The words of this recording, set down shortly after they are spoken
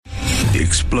The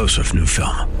explosive new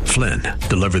film, Flynn,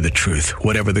 deliver the truth,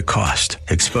 whatever the cost,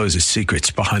 exposes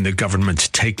secrets behind the government's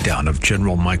takedown of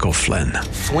General Michael Flynn.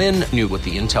 Flynn knew what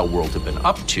the intel world had been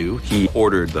up to. He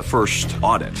ordered the first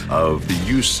audit of the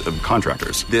use of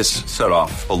contractors. This set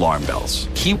off alarm bells.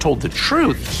 He told the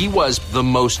truth. He was the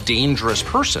most dangerous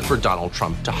person for Donald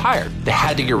Trump to hire. They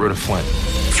had to get rid of Flynn.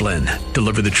 Flynn,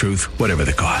 deliver the truth, whatever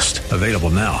the cost. Available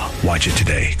now. Watch it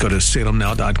today. Go to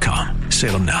salemnow.com.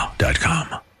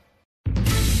 salemnow.com.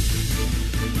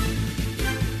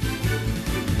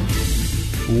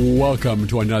 Welcome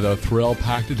to another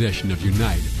thrill-packed edition of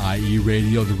Unite, i.e.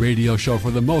 Radio, the radio show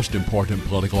for the most important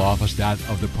political office, that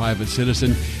of the private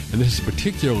citizen. And this is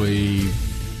particularly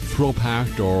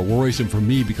thrill-packed or worrisome for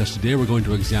me because today we're going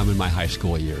to examine my high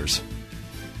school years.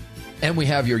 And we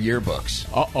have your yearbooks.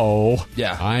 Uh-oh.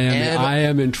 Yeah. I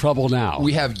am in trouble now.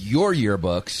 We have your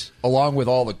yearbooks along with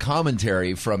all the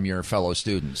commentary from your fellow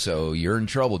students. So you're in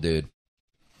trouble, dude.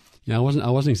 Yeah, I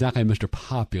wasn't exactly Mr.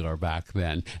 Popular back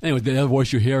then. Anyway, the other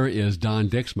voice you hear is Don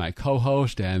Dix, my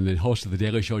co-host, and the host of The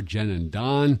Daily Show, Jen and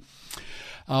Don.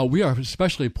 We are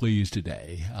especially pleased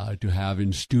today to have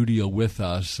in studio with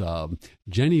us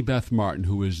Jenny Beth Martin,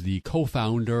 who is the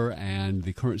co-founder and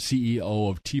the current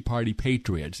CEO of Tea Party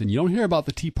Patriots. And you don't hear about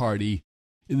the Tea Party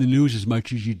in the news as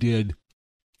much as you did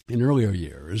in earlier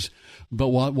years, but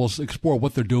we'll explore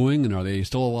what they're doing and are they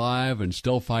still alive and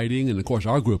still fighting. And of course,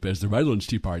 our group is the Redlands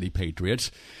Tea Party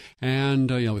Patriots. And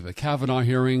with the Kavanaugh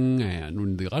hearing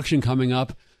and the election coming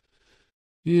up,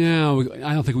 I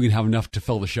don't think we can have enough to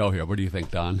fill the show here. What do you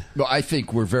think, Don? Well, I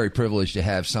think we're very privileged to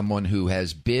have someone who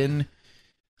has been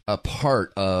a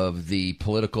part of the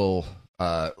political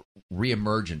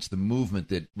reemergence, the movement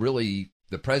that really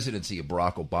the presidency of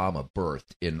Barack Obama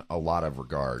birthed in a lot of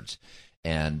regards.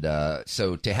 And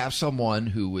so to have someone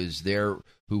who was there,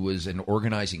 who was an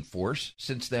organizing force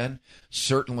since then,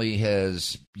 certainly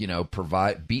has,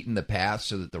 beaten the path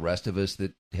so that the rest of us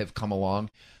that have come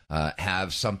along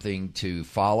have something to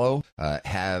follow.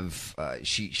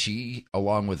 She,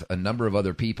 along with a number of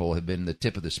other people, have been the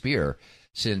tip of the spear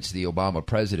since the Obama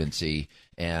presidency,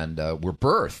 and were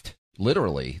birthed,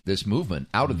 literally, this movement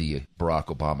out of the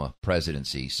Barack Obama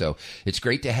presidency. So it's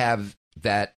great to have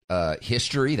that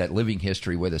history, that living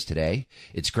history with us today.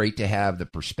 It's great to have the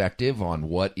perspective on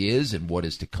what is and what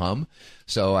is to come.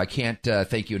 So I can't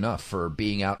thank you enough for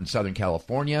being out in Southern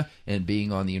California and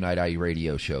being on the Unite IE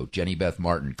radio show. Jenny Beth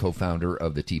Martin, co-founder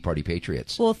of the Tea Party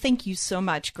Patriots. Well, thank you so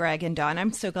much, Greg and Don.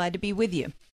 I'm so glad to be with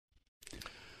you.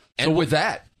 And with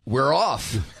that, we're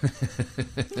off.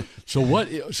 So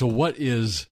what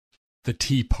is the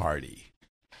Tea Party?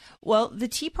 Well, the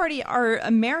Tea Party are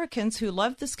Americans who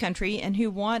love this country and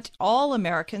who want all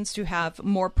Americans to have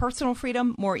more personal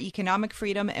freedom, more economic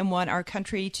freedom, and want our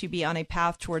country to be on a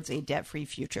path towards a debt-free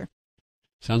future.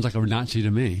 Sounds like a Nazi to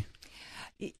me.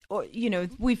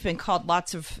 We've been called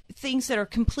lots of things that are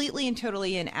completely and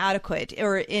totally inadequate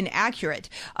or inaccurate.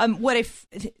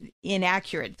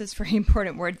 Inaccurate, that's a very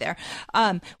important word there.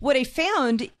 What I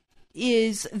found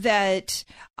is that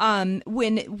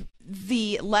when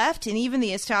the left and even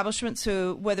the establishment,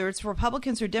 so whether it's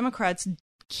Republicans or Democrats,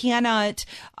 cannot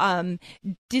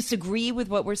disagree with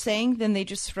what we're saying, then they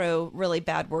just throw really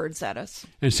bad words at us.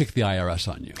 And sick the IRS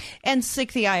on you. And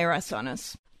sick the IRS on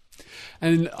us.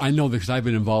 And I know because I've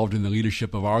been involved in the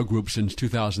leadership of our group since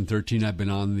 2013. I've been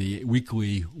on the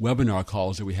weekly webinar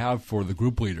calls that we have for the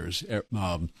group leaders.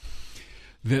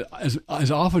 That as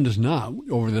often as not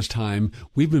over this time,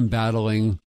 we've been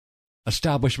battling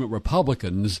establishment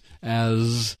Republicans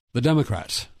as the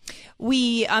Democrats.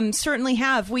 We certainly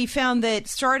have. We found that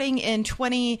starting in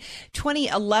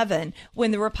 2011, when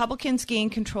the Republicans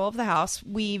gained control of the House,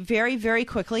 we very, very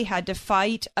quickly had to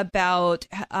fight about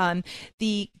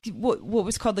what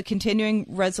was called the continuing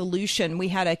resolution. We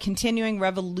had a continuing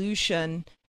resolution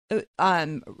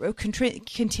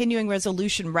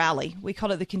rally. We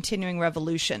called it the continuing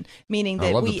revolution, meaning that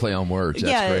I love the play on words.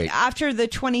 That's great. After the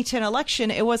 2010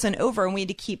 election, it wasn't over and we had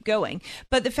to keep going.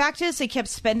 But the fact is they kept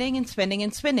spending and spending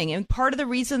and spending. And part of the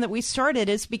reason that we started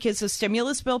is because the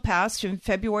stimulus bill passed in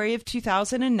February of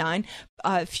 2009.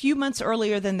 A few months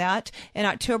earlier than that, in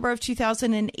October of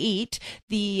 2008,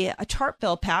 the TARP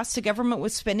bill passed. The government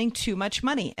was spending too much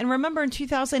money. And remember, in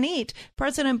 2008,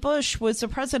 President Bush was the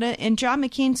president and John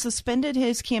McCain suspended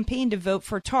his campaign to vote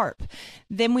for TARP.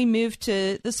 Then we moved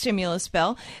to the stimulus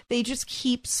bill. They just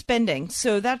keep spending.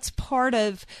 So that's part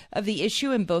of the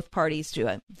issue, and both parties do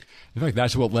it. In fact,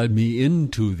 that's what led me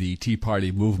into the Tea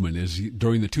Party movement. Is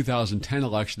during the 2010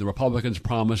 election, the Republicans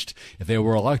promised if they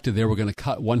were elected, they were going to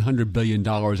cut $100 billion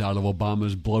out of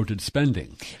Obama's bloated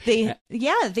spending. They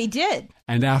did.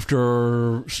 And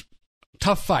after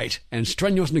tough fight and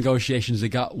strenuous negotiations, they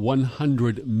got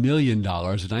 $100 million.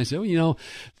 And I said, well,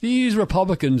 these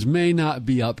Republicans may not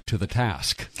be up to the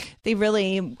task. They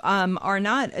really are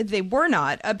not. They were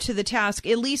not up to the task,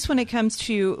 at least when it comes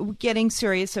to getting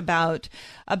serious about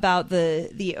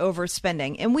the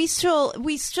overspending. And we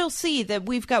still see that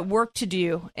we've got work to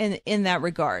do in that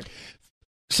regard.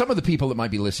 Some of the people that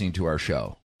might be listening to our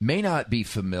show may not be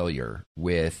familiar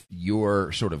with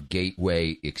your sort of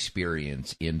gateway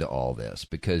experience into all this,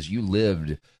 because you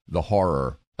lived the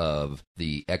horror of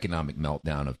the economic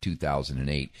meltdown of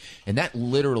 2008. And that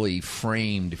literally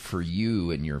framed for you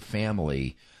and your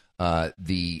family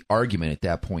the argument at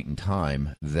that point in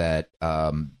time that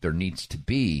there needs to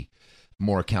be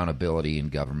more accountability in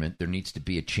government. There needs to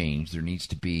be a change. There needs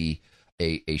to be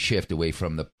a shift away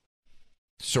from the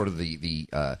sort of the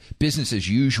business as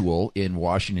usual in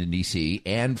Washington, D.C.,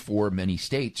 and for many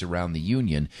states around the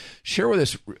union. Share with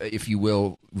us, if you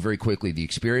will, very quickly, the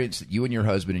experience that you and your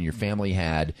husband and your family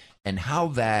had and how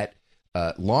that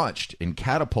launched and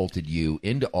catapulted you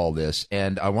into all this.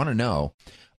 And I want to know,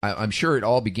 I'm sure it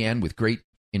all began with great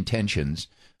intentions.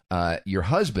 Your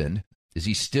husband, is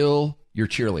he still your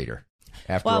cheerleader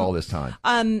after all this time?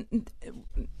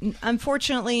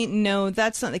 Unfortunately, no,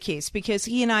 that's not the case, because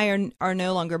he and I are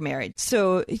no longer married.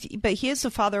 So, but he is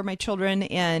the father of my children,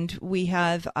 and we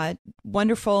have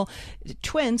wonderful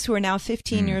twins who are now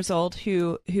 15 years old,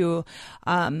 who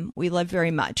we love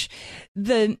very much.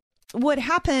 What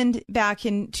happened back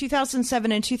in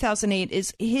 2007 and 2008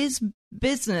 is his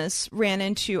business ran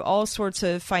into all sorts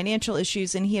of financial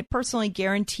issues, and he had personally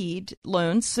guaranteed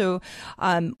loans. So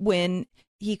when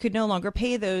he could no longer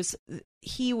pay those,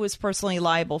 he was personally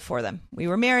liable for them. We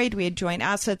were married, we had joint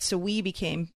assets, so we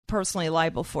became personally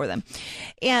liable for them.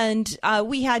 And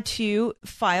we had to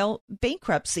file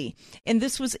bankruptcy. And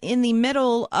this was in the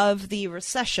middle of the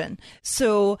recession.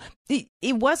 So it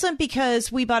wasn't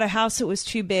because we bought a house that was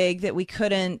too big that we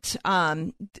couldn't,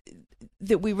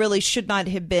 that we really should not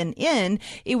have been in.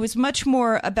 It was much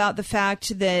more about the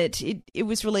fact that it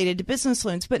was related to business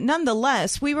loans. But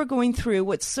nonetheless, we were going through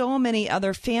what so many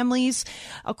other families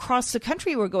across the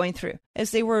country were going through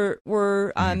as they were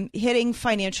hitting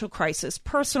financial crisis,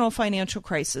 personal financial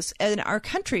crisis, and our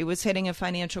country was hitting a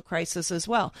financial crisis as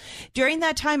well. During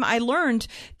that time, I learned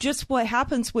just what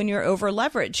happens when you're over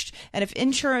leveraged. And if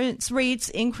insurance rates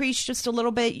increase just a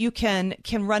little bit, you can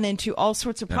run into all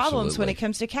sorts of problems when it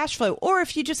comes to cash flow. Or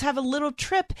if you just have a little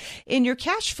trip in your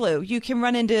cash flow, you can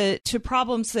run into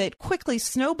problems that quickly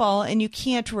snowball and you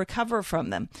can't recover from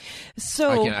them.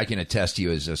 So I can attest to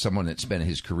you, as someone that spent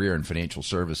his career in financial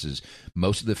services,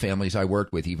 most of the families I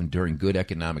worked with, even during good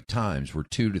economic times, were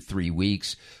 2 to 3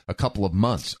 weeks, a couple of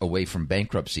months away from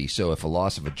bankruptcy. So if a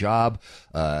loss of a job,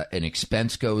 an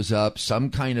expense goes up,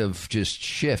 some kind of just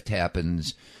shift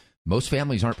happens, most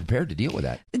families aren't prepared to deal with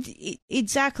that.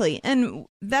 Exactly. And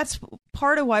that's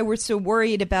part of why we're so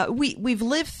worried about, we've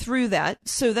lived through that.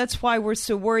 So that's why we're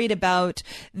so worried about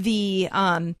the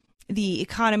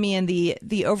economy and the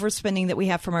overspending that we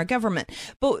have from our government.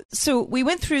 But so we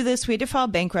went through this. We had to file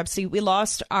bankruptcy. We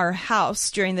lost our house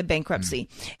during the bankruptcy.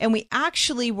 And we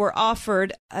actually were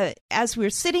offered, as we were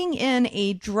sitting in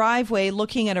a driveway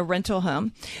looking at a rental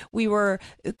home,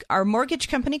 our mortgage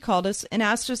company called us and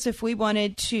asked us if we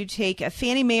wanted to take a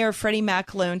Fannie Mae or Freddie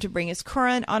Mac loan to bring us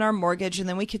current on our mortgage, and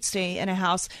then we could stay in a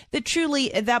house that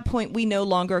truly at that point we no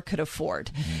longer could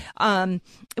afford.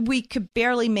 We could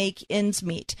barely make ends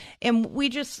meet. And we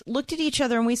just looked at each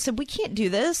other and we said, we can't do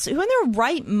this. Who in their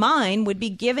right mind would be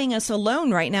giving us a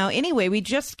loan right now? Anyway, we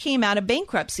just came out of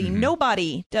bankruptcy.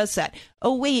 Nobody does that.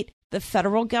 Oh, wait, the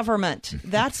federal government.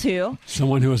 That's who.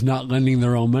 Someone who is not lending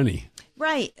their own money.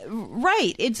 Right.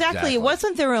 Exactly. It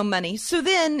wasn't their own money. So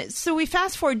we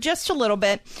fast forward just a little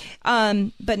bit,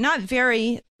 but not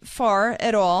very far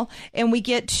at all. And we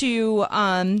get to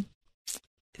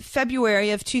February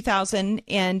of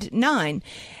 2009.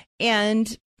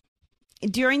 And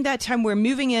during that time, we're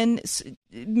moving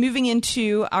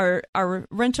into our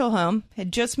rental home,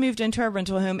 had just moved into our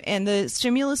rental home, and the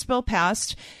stimulus bill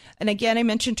passed. And again, I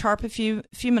mentioned TARP a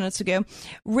few minutes ago.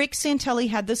 Rick Santelli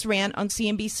had this rant on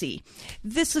CNBC.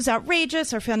 This is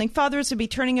outrageous. Our founding fathers would be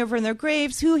turning over in their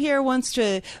graves. Who here wants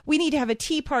to? We need to have a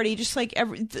tea party just like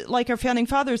our founding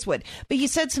fathers would. But he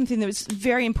said something that was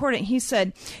very important. He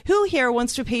said, "Who here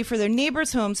wants to pay for their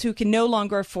neighbors' homes who can no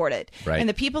longer afford it?" Right. And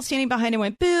the people standing behind him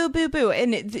went, "Boo, boo, boo."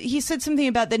 And he said something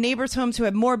about the neighbors' homes who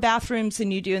have more bathrooms than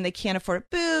you do and they can't afford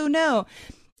it. Boo, no.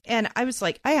 And I was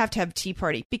like, I have to have a tea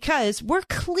party because we're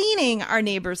cleaning our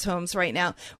neighbors' homes right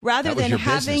now rather than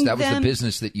having them. That was the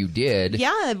business that you did.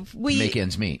 Yeah, make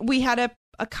ends meet. We had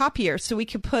a copier so we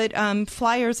could put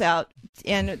flyers out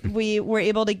we were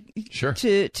able to Sure.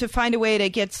 to find a way to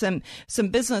get some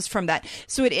business from that.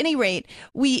 So at any rate,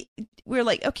 we're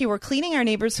like, okay, we're cleaning our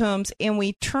neighbors' homes, and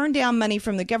we turned down money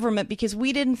from the government because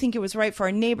we didn't think it was right for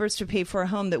our neighbors to pay for a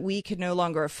home that we could no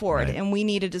longer afford, Right. and we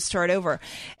needed to start over.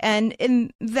 And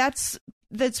that's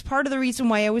part of the reason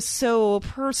why I was so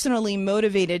personally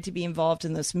motivated to be involved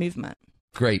in this movement.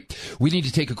 Great. We need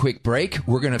to take a quick break.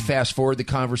 We're going to fast forward the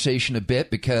conversation a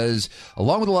bit because,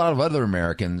 along with a lot of other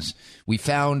Americans, we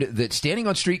found that standing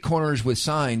on street corners with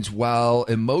signs, while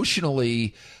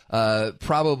emotionally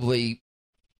probably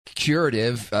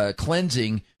curative,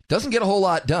 cleansing, doesn't get a whole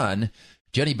lot done.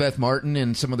 Jenny Beth Martin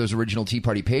and some of those original Tea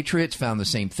Party patriots found the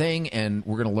same thing, and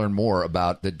we're going to learn more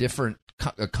about the different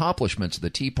accomplishments of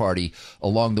the Tea Party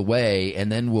along the way,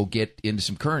 and then we'll get into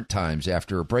some current times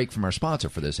after a break from our sponsor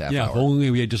for this half Yeah, hour. if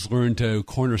only we had just learned to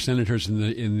corner senators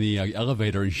in the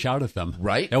elevator and shout at them.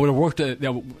 Right. That would have worked.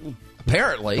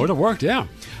 Apparently. Would have worked, yeah.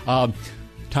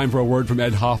 Time for a word from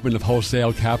Ed Hoffman of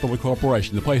Wholesale Capital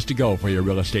Corporation, the place to go for your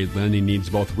real estate lending needs,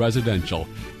 both residential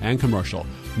and commercial.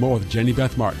 More with Jenny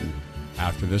Beth Martin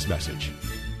after this message.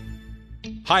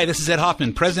 Hi, this is Ed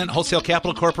Hoffman, President, Wholesale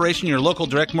Capital Corporation, your local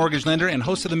direct mortgage lender and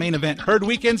host of the main event, heard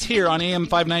weekends here on AM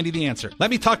 590 The Answer. Let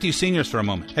me talk to you seniors for a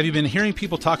moment. Have you been hearing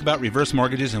people talk about reverse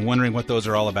mortgages and wondering what those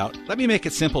are all about? Let me make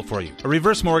it simple for you. A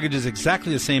reverse mortgage is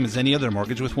exactly the same as any other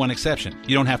mortgage with one exception.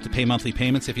 You don't have to pay monthly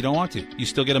payments if you don't want to. You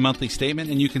still get a monthly statement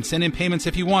and you can send in payments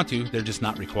if you want to. They're just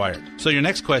not required. So your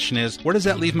next question is, where does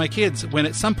that leave my kids when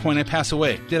at some point I pass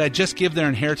away? Did I just give their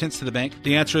inheritance to the bank?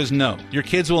 The answer is no. Your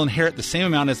kids will inherit the same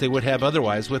amount as they would have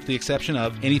otherwise, with the exception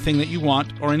of anything that you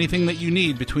want or anything that you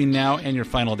need between now and your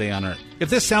final day on Earth. If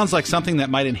this sounds like something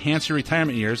that might enhance your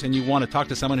retirement years and you want to talk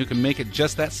to someone who can make it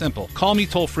just that simple, call me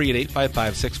toll free at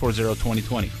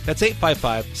 855-640-2020. That's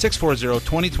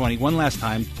 855-640-2020. One last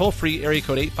time, toll free, area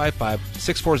code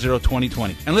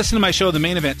 855-640-2020. And listen to my show, The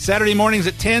Main Event, Saturday mornings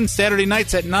at 10, Saturday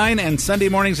nights at 9, and Sunday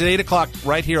mornings at 8 o'clock,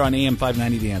 right here on AM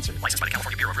 590 The Answer. Licensed by the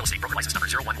California Bureau of Real Estate. Broker license number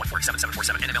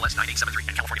 011477747 NMLS 9873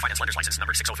 and California Finance Lenders License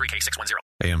number 603K610.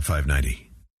 AM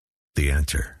 590, The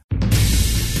Answer.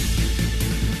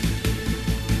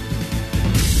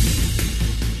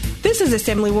 This is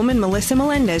Assemblywoman Melissa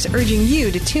Melendez urging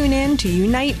you to tune in to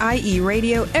Unite IE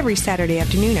Radio every Saturday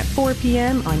afternoon at 4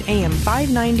 p.m. on AM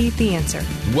 590 The Answer.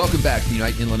 Welcome back to the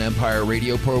Unite Inland Empire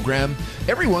radio program.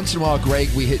 Every once in a while, Greg,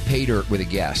 we hit pay dirt with a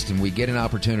guest, and we get an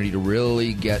opportunity to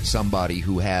really get somebody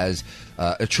who has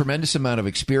a tremendous amount of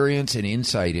experience and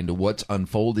insight into what's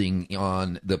unfolding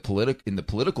on the in the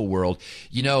political world.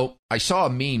 You know, I saw a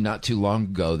meme not too long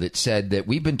ago that said that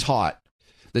we've been taught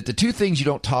that the two things you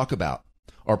don't talk about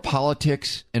are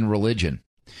politics and religion.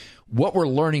 What we're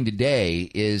learning today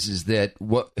is that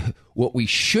what we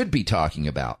should be talking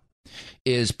about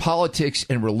is politics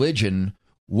and religion.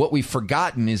 What we've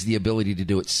forgotten is the ability to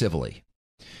do it civilly,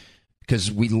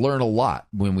 because we learn a lot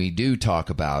when we do talk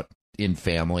about in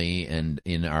family and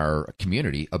in our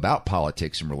community about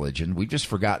politics and religion. We've just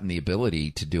forgotten the ability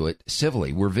to do it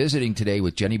civilly. We're visiting today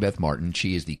with Jenny Beth Martin.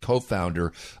 She is the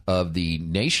co-founder of the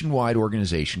nationwide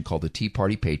organization called the Tea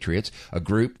Party Patriots, a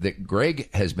group that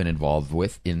Greg has been involved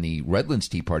with in the Redlands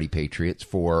Tea Party Patriots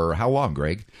for how long,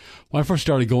 Greg? Well, I first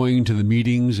started going to the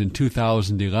meetings in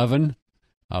 2011.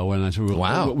 When it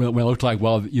looked like,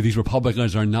 well, these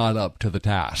Republicans are not up to the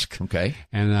task. Okay.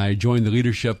 And I joined the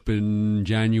leadership in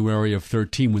January of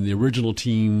 13 when the original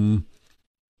team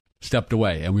stepped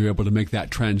away, and we were able to make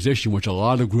that transition, which a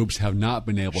lot of groups have not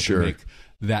been able to make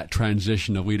that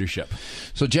transition of leadership.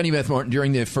 So, Jenny Beth Martin,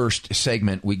 during the first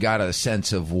segment, we got a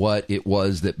sense of what it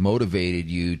was that motivated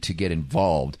you to get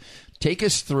involved. Take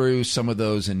us through some of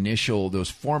those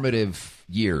formative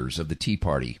years of the Tea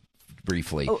Party.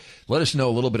 Briefly, let us know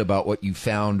a little bit about what you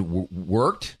found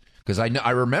worked, because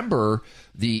I remember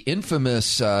the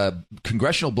infamous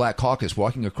Congressional Black Caucus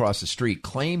walking across the street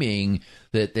claiming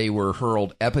that they were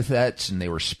hurled epithets and they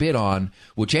were spit on,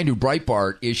 which Andrew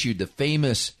Breitbart issued the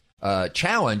famous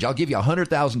challenge. I'll give you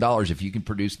 $100,000 if you can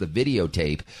produce the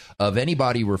videotape of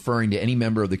anybody referring to any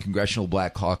member of the Congressional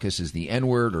Black Caucus as the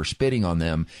N-word or spitting on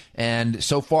them. And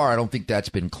so far, I don't think that's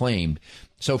been claimed.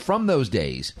 So from those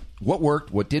days, what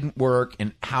worked, what didn't work,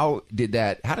 and how did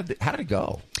it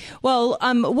go? Well,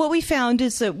 what we found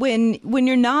is that when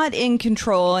you're not in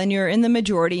control and you're in the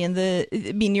majority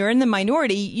you're in the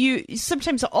minority, you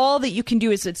sometimes all that you can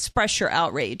do is express your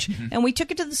outrage. Mm-hmm. And we took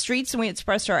it to the streets and we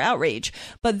expressed our outrage.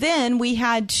 But then we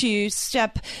had to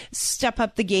step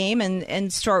up the game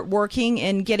and start working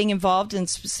and getting involved in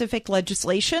specific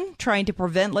legislation, trying to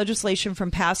prevent legislation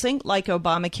from passing, like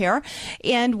Obamacare.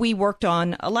 And we worked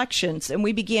on elections, and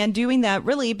we began began doing that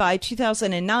really by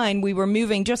 2009. We were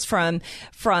moving just from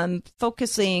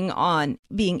focusing on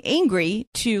being angry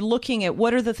to looking at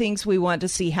what are the things we want to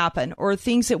see happen or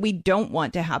things that we don't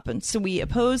want to happen. So we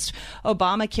opposed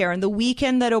Obamacare. And the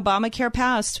weekend that Obamacare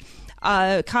passed,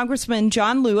 Congressman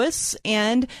John Lewis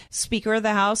and Speaker of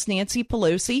the House Nancy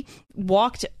Pelosi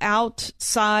walked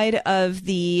outside of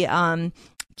the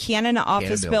Cannon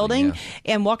office building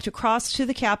and walked across to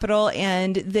the Capitol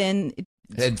and then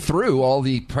through all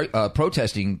the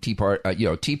protesting Tea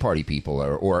Party people,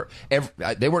 or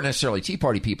they weren't necessarily Tea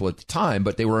Party people at the time,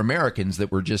 but they were Americans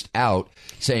that were just out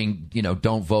saying,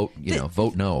 don't vote,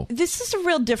 vote no. This is a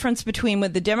real difference between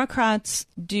what the Democrats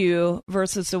do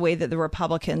versus the way that the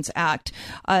Republicans act.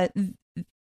 And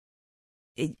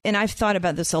I've thought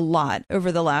about this a lot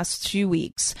over the last 2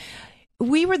 weeks.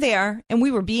 We were there and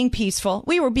we were being peaceful.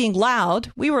 We were being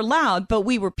loud. We were loud, but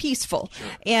we were peaceful. Sure.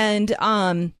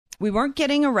 And we weren't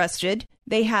getting arrested.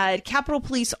 They had Capitol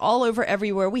Police all over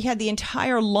everywhere. We had the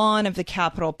entire lawn of the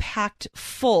Capitol packed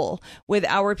full with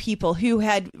our people who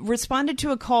had responded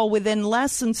to a call within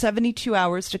less than 72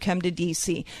 hours to come to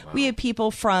D.C. Wow. We had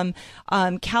people from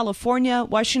California,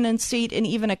 Washington State, and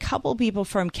even a couple people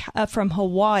from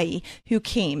Hawaii who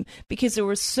came because they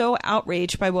were so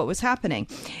outraged by what was happening.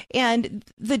 And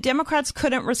the Democrats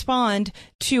couldn't respond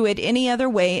to it any other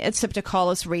way except to call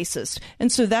us racist.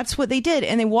 And so that's what they did.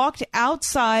 And they walked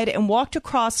outside and walked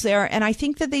across there, and I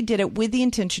think that they did it with the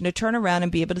intention to turn around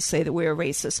and be able to say that we were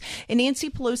racist. And Nancy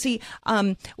Pelosi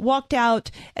walked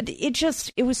out.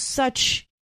 It was such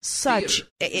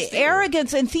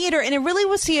arrogance and theater, and it really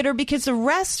was theater because the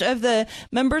rest of the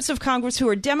members of Congress who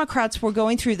are Democrats were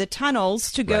going through the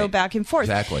tunnels to go back and forth.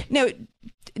 Exactly. Now,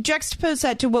 juxtapose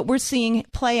that to what we're seeing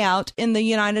play out in the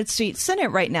United States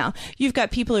Senate right now. You've got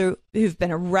people who've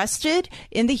been arrested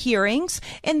in the hearings,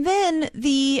 and then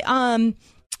the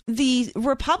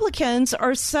Republicans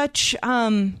are such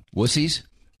wussies.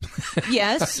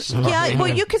 Yes. Yeah. Well,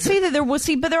 you could say that they're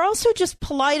wussy, but they're also just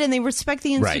polite and they respect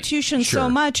the institution so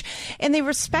much, and they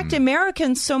respect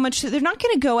Americans so much that they're not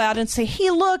going to go out and say, "Hey,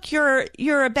 look,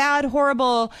 you're a bad,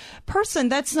 horrible person."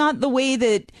 That's not the way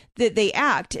that they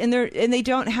act, and they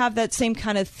don't have that same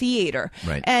kind of theater.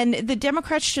 Right. And the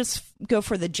Democrats just go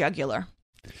for the jugular.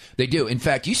 They do. In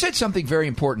fact, you said something very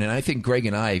important, and I think Greg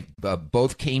and I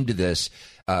both came to this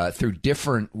through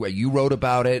different. You wrote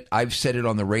about it. I've said it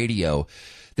on the radio.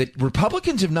 That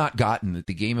Republicans have not gotten that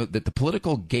the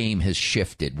political game has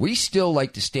shifted. We still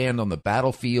like to stand on the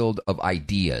battlefield of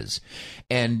ideas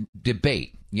and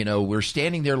debate. We're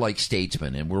standing there like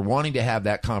statesmen, and we're wanting to have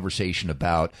that conversation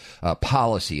about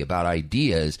policy, about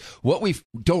ideas. What we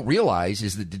don't realize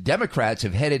is that the Democrats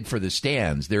have headed for the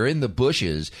stands. They're in the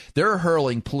bushes. They're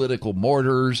hurling political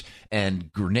mortars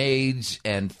and grenades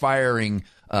and firing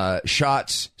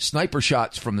sniper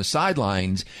shots from the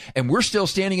sidelines, and we're still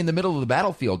standing in the middle of the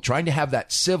battlefield trying to have that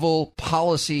civil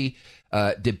policy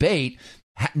debate,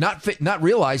 not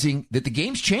realizing that the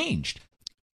game's changed.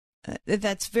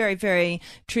 That's very, very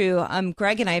true.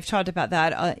 Greg and I have talked about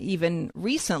that even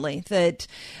recently, that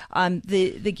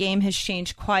the game has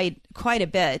changed quite a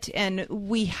bit, and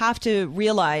we have to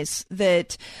realize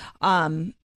that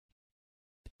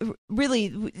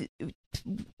really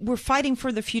we're fighting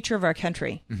for the future of our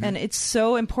country, and it's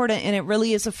so important, and it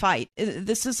really is a fight.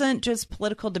 This isn't just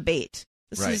political debate.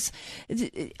 This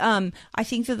is, I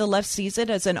think that the left sees it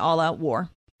as an all-out war.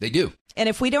 They do. And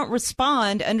if we don't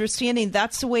respond, understanding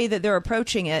that's the way that they're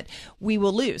approaching it, we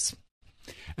will lose.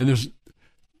 And what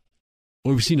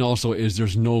we've seen also is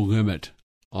there's no limit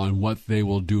on what they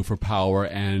will do for power,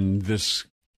 and this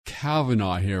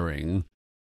Kavanaugh hearing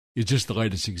is just the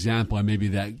latest example, and maybe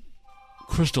that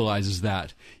crystallizes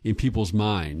that in people's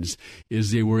minds.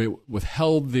 Is they were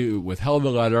withheld the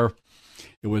letter.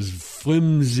 It was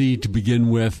flimsy to begin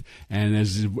with, and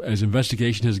as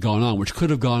investigation has gone on, which could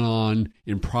have gone on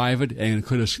in private, and it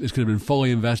could have been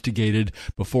fully investigated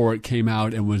before it came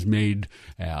out and was made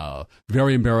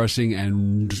very embarrassing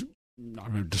and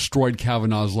destroyed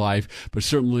Kavanaugh's life, but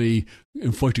certainly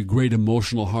inflicted great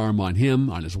emotional harm on him,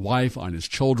 on his wife, on his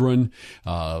children,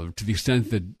 to the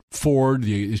extent that Ford,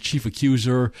 his chief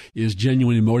accuser, is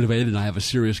genuinely motivated, and I have a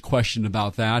serious question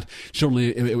about that.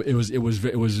 Certainly,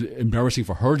 it was embarrassing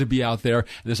for her to be out there,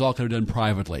 and this all could have done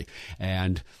privately.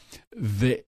 And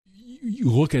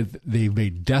you look at, they've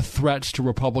made death threats to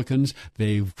Republicans.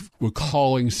 They were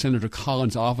calling Senator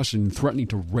Collins' office and threatening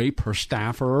to rape her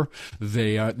staffer.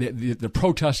 The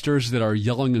protesters that are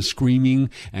yelling and screaming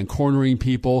and cornering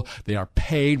people, they are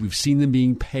paid. We've seen them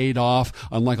being paid off,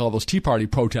 unlike all those Tea Party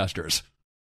protesters.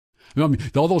 I mean,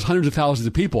 all those hundreds of thousands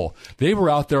of people, they were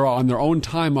out there on their own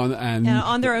time on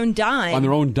their own dime. On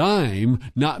their own dime,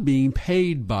 not being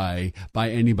paid by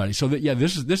anybody. So that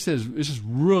this is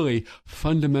really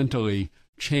fundamentally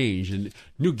changed. And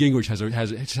Newt Gingrich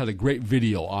has had a great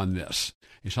video on this.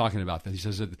 He's talking about this. He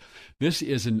says that this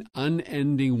is an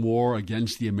unending war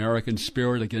against the American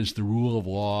spirit, against the rule of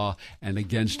law, and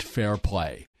against fair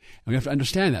play. And we have to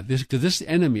understand that this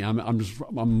enemy. I'm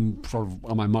sort of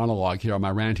on my monologue here, on my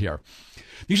rant here.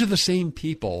 These are the same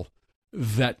people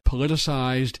that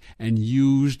politicized and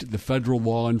used the federal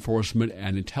law enforcement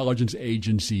and intelligence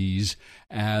agencies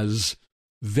as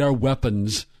their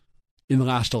weapons in the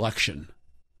last election.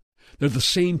 They're the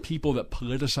same people that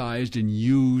politicized and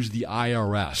used the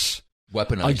IRS,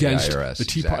 weaponized against the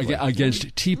IRS,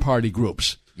 against Tea Party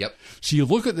groups. Yep. So you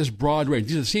look at this broad range.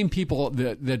 These are the same people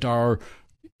that are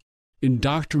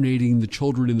indoctrinating the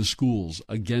children in the schools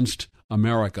against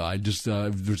America. There's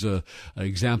an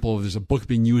example. There's a book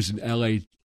being used in L.A.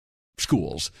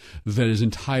 schools that is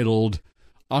entitled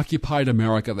 "Occupied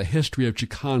America: The History of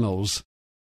Chicanos."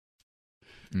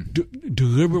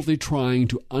 Deliberately trying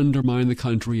to undermine the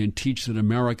country and teach that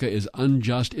America is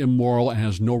unjust, immoral, and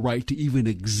has no right to even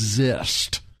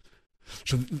exist.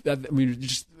 So,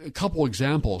 just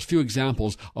a few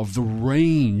examples of the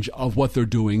range of what they're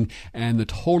doing and the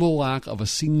total lack of a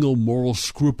single moral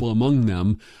scruple among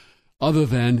them, other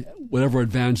than whatever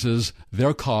advances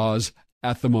their cause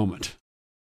at the moment.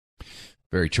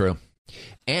 Very true.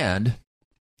 And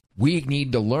we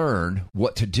need to learn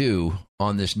what to do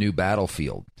on this new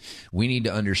battlefield. We need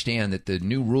to understand that the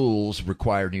new rules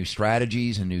require new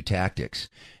strategies and new tactics.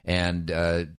 And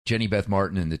Jenny Beth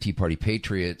Martin and the Tea Party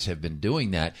Patriots have been doing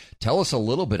that. Tell us a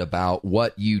little bit about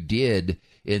what you did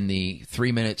in the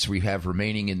 3 minutes we have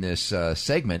remaining in this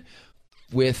segment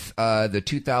with the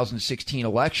 2016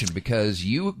 election, because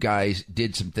you guys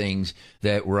did some things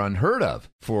that were unheard of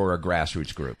for a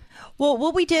grassroots group. Well,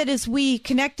 what we did is we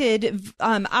connected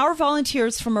our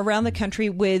volunteers from around the country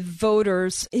with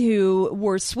voters who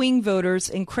were swing voters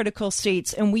in critical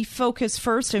states, and we focused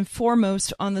first and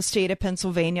foremost on the state of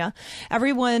Pennsylvania.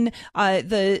 Everyone,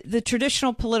 the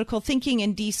traditional political thinking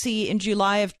in D.C. in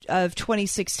July of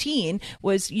 2016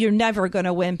 was, you're never going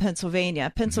to win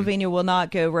Pennsylvania. Pennsylvania will not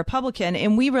go Republican.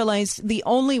 And we realized the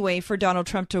only way for Donald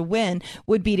Trump to win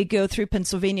would be to go through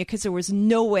Pennsylvania, because there was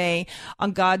no way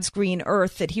on God's green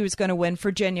earth that he was going to win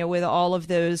Virginia with all of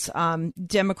those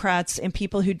Democrats and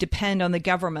people who depend on the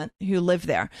government who live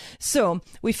there. So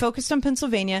we focused on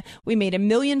Pennsylvania. We made 1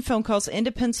 million phone calls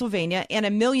into Pennsylvania and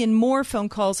 1 million more phone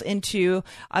calls into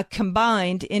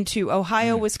combined into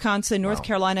Ohio, Wisconsin, North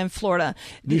Carolina, and Florida.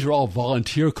 These are all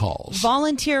volunteer calls.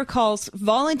 Volunteer calls,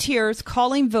 volunteers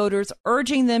calling voters,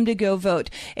 urging them to go vote.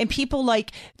 And people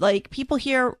like people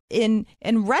here in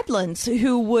Redlands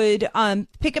who would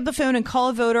pick up the phone and call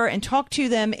a voter and talk to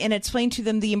them and explain to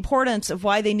them the importance of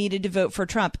why they needed to vote for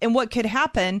Trump and what could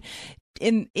happen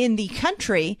in the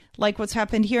country, like what's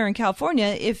happened here in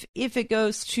California, if it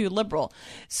goes to liberal.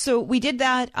 So we did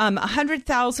that.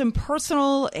 100,000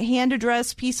 personal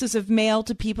hand-addressed pieces of mail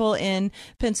to people in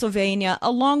Pennsylvania,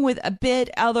 along with a bit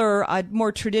other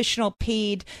more traditional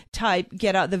paid type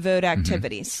get-out-the-vote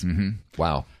activities. Mm-hmm.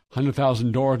 Wow.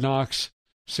 100,000 door knocks,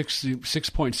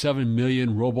 6.7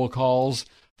 million robocalls,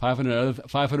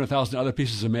 500,000 other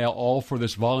pieces of mail, all for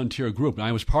this volunteer group. And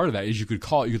I was part of that. Is you could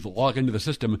log into the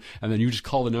system, and then you just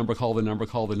call the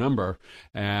number.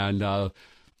 And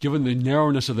given the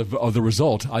narrowness of the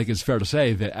result, I think it's fair to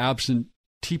say that absent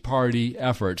Tea Party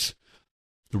efforts,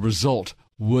 the result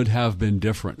would have been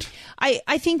different.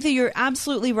 I think that you're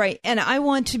absolutely right, and I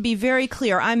want to be very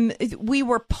clear. We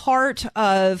were part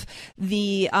of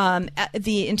the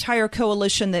entire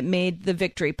coalition that made the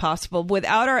victory possible.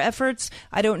 Without our efforts,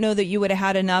 I don't know that you would have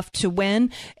had enough to win,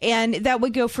 and that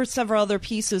would go for several other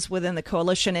pieces within the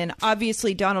coalition. And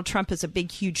obviously, Donald Trump is a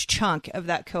big, huge chunk of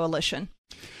that coalition.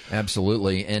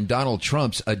 Absolutely, and Donald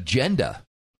Trump's agenda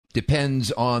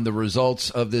depends on the results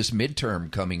of this midterm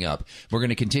coming up. We're going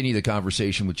to continue the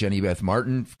conversation with Jenny Beth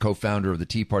Martin, co-founder of the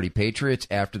Tea Party Patriots,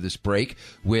 after this break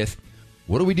with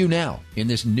what do we do now in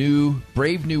this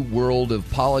brave new world of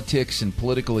politics and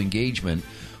political engagement?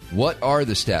 What are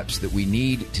the steps that we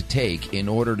need to take in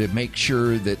order to make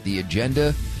sure that the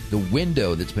agenda, the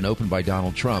window that's been opened by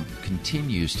Donald Trump,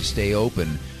 continues to stay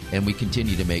open and we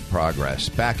continue to make progress?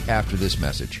 Back after this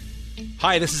message.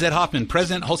 Hi, this is Ed Hoffman,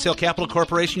 President, Wholesale Capital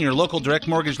Corporation, your local direct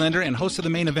mortgage lender and host of the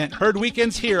main event, Heard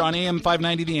Weekends, here on AM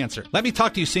 590 The Answer. Let me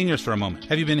talk to you seniors for a moment.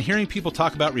 Have you been hearing people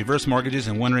talk about reverse mortgages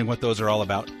and wondering what those are all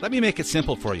about? Let me make it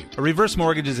simple for you. A reverse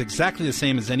mortgage is exactly the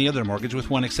same as any other mortgage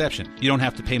with one exception. You don't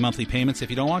have to pay monthly payments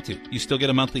if you don't want to. You still get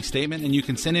a monthly statement and you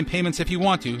can send in payments if you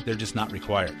want to. They're just not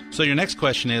required. So your next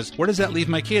question is, where does that leave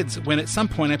my kids when at some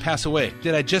point I pass away?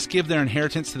 Did I just give their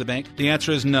inheritance to the bank? The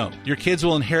answer is no. Your kids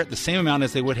will inherit the same amount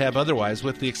as they would have otherwise,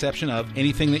 with the exception of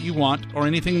anything that you want or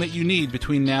anything that you need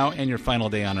between now and your final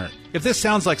day on Earth. If this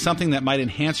sounds like something that might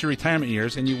enhance your retirement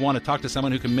years and you want to talk to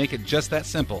someone who can make it just that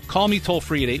simple, call me toll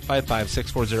free at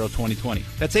 855-640-2020.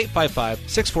 That's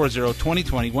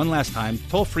 855-640-2020. One last time,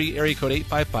 toll free, area code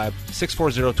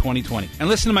 855-640-2020. And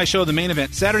listen to my show, The Main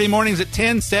Event, Saturday mornings at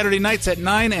 10, Saturday nights at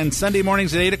 9, and Sunday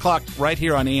mornings at 8 o'clock, right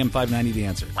here on AM 590 The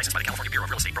Answer. Licensed by the California Bureau of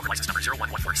Real Estate. Broker license number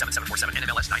 011477747,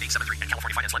 NMLS 9873, and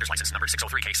California Finance Lenders license number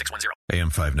 603K610. AM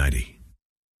 590,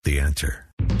 The Answer.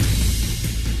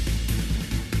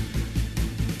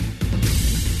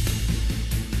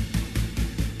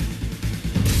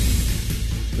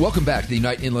 Welcome back to the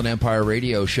Unite Inland Empire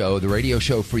radio show, the radio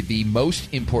show for the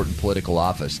most important political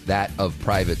office, that of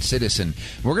private citizen.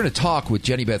 We're going to talk with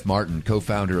Jenny Beth Martin,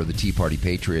 co-founder of the Tea Party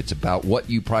Patriots, about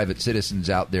what you private citizens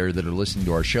out there that are listening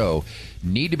to our show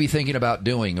need to be thinking about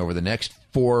doing over the next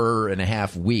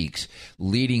 4.5 weeks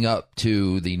leading up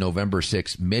to the November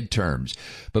 6th midterms.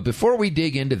 But before we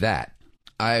dig into that,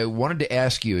 I wanted to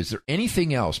ask you, is there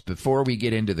anything else before we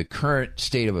get into the current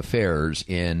state of affairs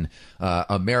in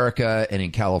America and in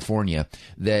California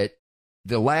that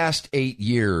the last 8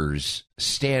 years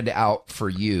stand out for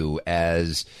you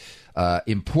as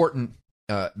important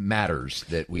matters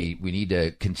that we need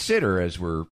to consider as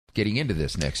we're getting into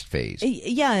this next phase?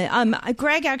 Yeah,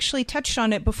 Greg actually touched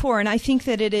on it before, and I think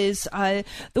that it is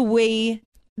the way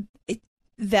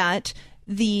that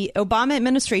the Obama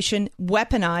administration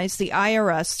weaponized the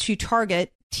IRS to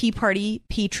target Tea Party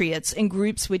patriots and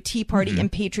groups with Tea Party and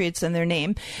patriots in their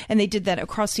name. And they did that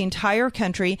across the entire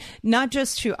country, not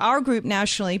just to our group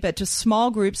nationally, but to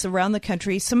small groups around the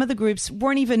country. Some of the groups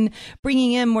weren't even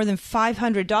bringing in more than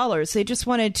 $500. They just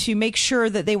wanted to make sure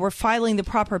that they were filing the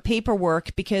proper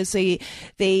paperwork because they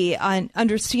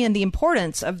understand the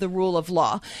importance of the rule of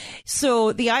law.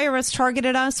 So the IRS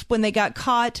targeted us when they got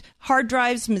caught. Hard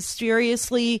drives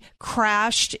mysteriously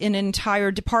crashed in an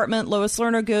entire department. Lois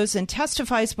Lerner goes and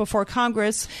testifies before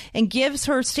Congress and gives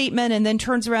her statement and then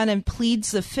turns around and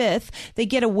pleads the fifth. They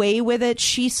get away with it.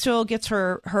 She still gets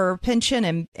her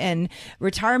pension and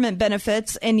retirement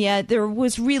benefits, and yet there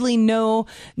was really no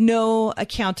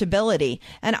accountability.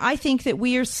 And I think that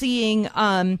we are seeing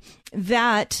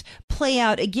that play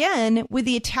out again with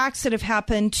the attacks that have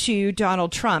happened to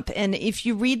Donald Trump. And if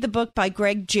you read the book by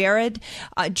Greg Jarrett,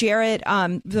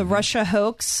 The Russia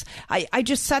Hoax, I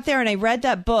just sat there and I read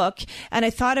that book and I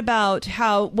thought about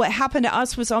how what happened to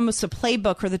us was almost a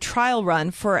playbook or the trial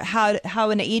run for how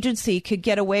an agency could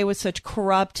get away with such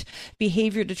corrupt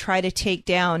behavior to try to take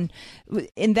down.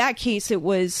 In that case, it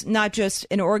was not just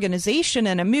an organization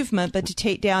and a movement, but to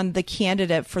take down the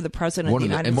candidate for the president of the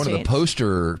United States. And one of the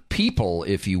poster people,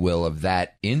 if you will, of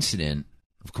that incident,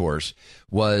 of course,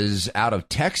 was out of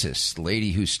Texas, the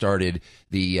lady who started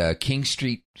the King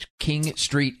Street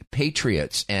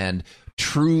Patriots, and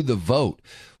True the Vote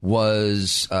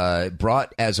was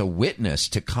brought as a witness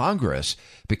to Congress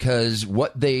because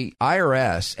what the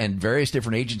IRS and various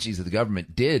different agencies of the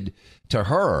government did to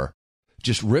her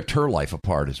just ripped her life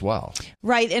apart as well.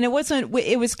 Right. And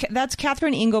that's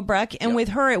Catherine Engelbrecht. And with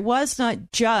her, it was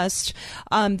not just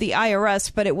the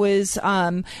IRS, but it was,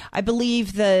 I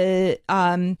believe, it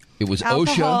was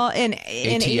alcohol OSHA and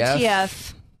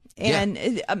ATF.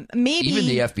 And maybe even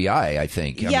the FBI, I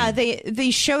think.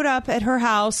 They showed up at her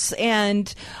house,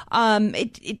 and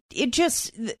it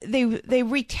just they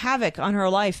wreaked havoc on her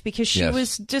life because she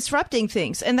was disrupting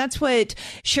things, and that's what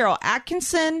Cheryl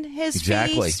Atkinson has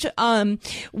faced.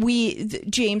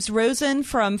 James Rosen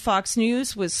from Fox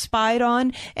News was spied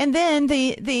on, and then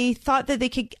they thought that they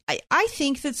could. I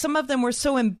think that some of them were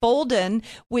so emboldened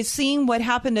with seeing what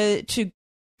happened to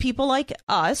people like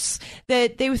us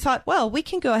that they thought, well, we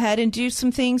can go ahead and do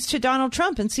some things to Donald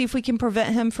Trump and see if we can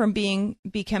prevent him from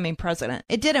becoming president.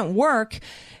 It didn't work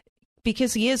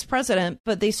because he is president,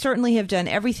 but they certainly have done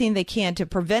everything they can to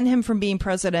prevent him from being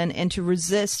president and to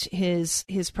resist his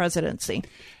presidency.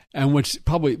 And what's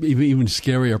probably even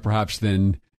scarier perhaps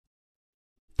than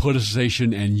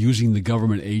politicization and using the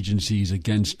government agencies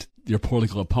against their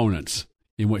political opponents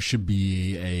in what should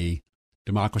be a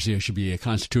democracy, it should be a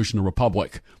constitutional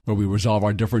republic where we resolve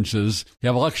our differences. We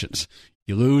have elections.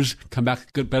 You lose, come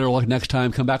back, get better luck next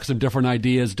time, come back with some different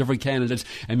ideas, different candidates,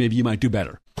 and maybe you might do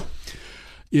better.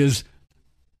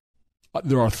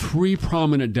 There are 3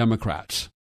 prominent Democrats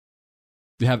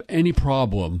that have any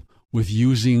problem with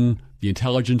using the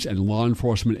intelligence and law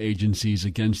enforcement agencies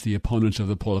against the opponents of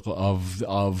the political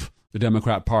of the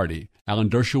Democrat Party. Alan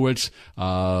Dershowitz,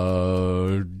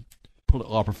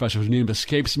 political law professor whose name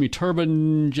escapes me,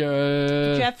 Jeffrey,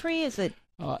 is it?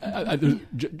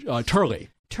 Turley.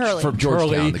 From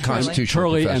Georgetown, the constitutional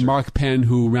Turley professor. and Mark Penn,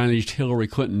 who managed Hillary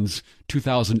Clinton's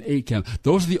 2008 campaign.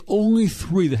 Those are the only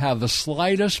 3 that have the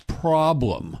slightest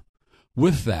problem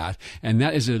with that, and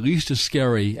that is at least as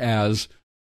scary as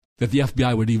that the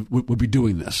FBI would be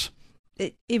doing this.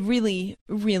 It really,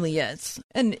 really is.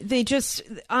 And they just,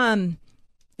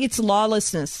 it's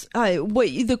lawlessness.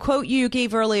 The quote you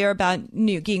gave earlier about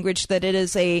Newt Gingrich, that it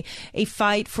is a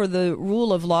fight for the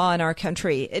rule of law in our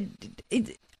country.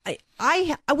 We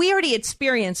already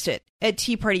experienced it at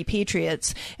Tea Party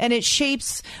Patriots, and it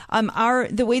shapes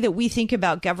the way that we think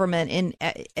about government in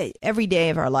every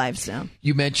day of our lives now.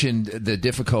 You mentioned the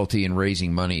difficulty in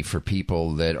raising money for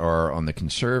people that are on the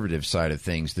conservative side of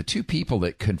things. The 2 people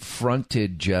that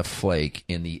confronted Jeff Flake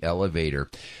in the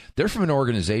elevator, they're from an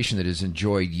organization that has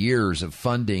enjoyed years of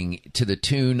funding to the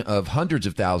tune of hundreds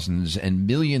of thousands and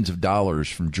millions of dollars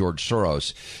from George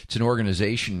Soros. It's an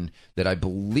organization that I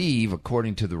believe,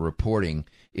 according to the reporting,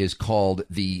 is called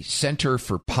the Center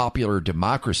for Popular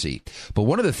Democracy. But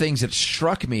one of the things that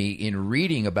struck me in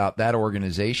reading about that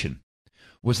organization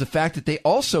was the fact that they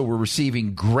also were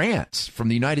receiving grants from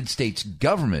the United States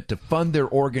government to fund their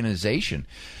organization.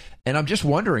 And I'm just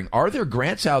wondering, are there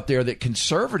grants out there that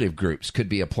conservative groups could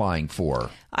be applying for?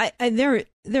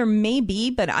 There may be,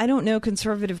 but I don't know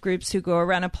conservative groups who go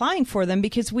around applying for them,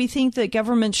 because we think that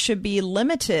government should be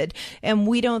limited, and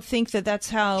we don't think that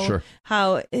that's how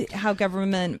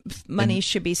government money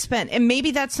should be spent. And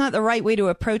maybe that's not the right way to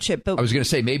approach it. But I was going to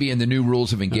say, maybe in the new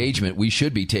rules of engagement, we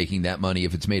should be taking that money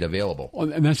if it's made available.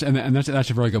 Well, and that's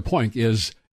a very good point.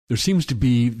 Is there seems to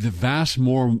be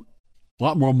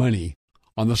lot more money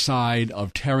on the side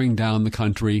of tearing down the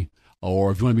country,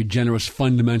 or if you want to be generous,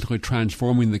 fundamentally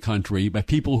transforming the country by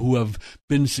people who have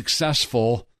been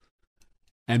successful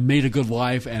and made a good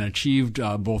life and achieved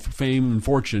both fame and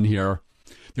fortune here.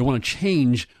 They want to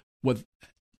change what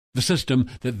the system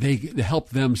that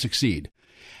help them succeed.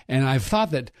 And I've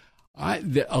thought that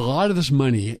a lot of this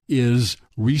money is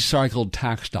recycled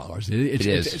tax dollars. It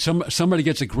is. Somebody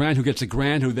gets a grant who gets a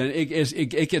grant who then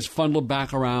it gets funneled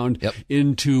back around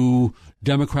into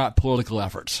Democrat political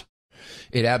efforts.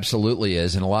 It absolutely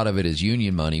is, and a lot of it is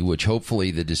union money, which hopefully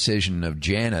the decision of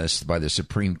Janus by the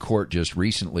Supreme Court just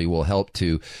recently will help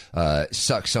to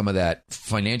suck some of that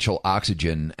financial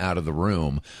oxygen out of the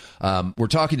room. We're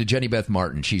talking to Jenny Beth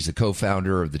Martin. She's the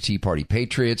co-founder of the Tea Party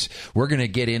Patriots. We're going to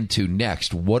get into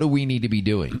next, what do we need to be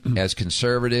doing as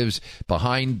conservatives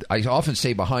behind, I often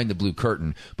say behind the blue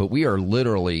curtain, but we are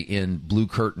literally in blue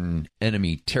curtain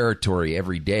enemy territory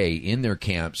every day in their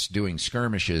camps doing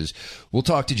skirmishes. We'll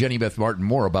talk to Jenny Beth Martin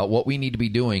more about what we need to be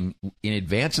doing in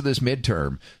advance of this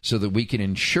midterm so that we can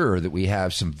ensure that we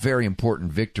have some very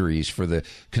important victories for the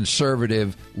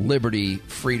conservative, liberty,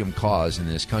 freedom cause in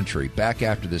this country. Back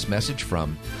after this message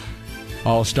from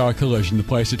All-Star Collision, the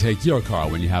place to take your car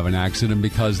when you have an accident,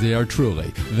 because they are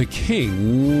truly the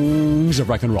kings of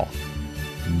rock and roll.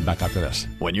 Back after this.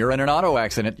 When you're in an auto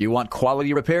accident, you want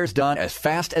quality repairs done as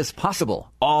fast as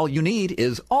possible. All you need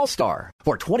is All-Star.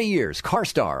 For 20 years,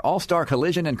 CarStar, All-Star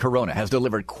Collision, and Corona has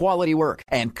delivered quality work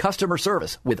and customer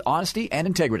service with honesty and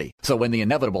integrity. So when the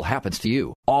inevitable happens to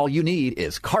you, all you need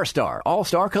is CarStar,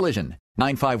 All-Star Collision.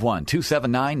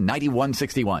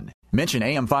 951-279-9161. Mention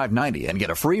AM590 and get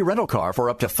a free rental car for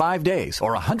up to 5 days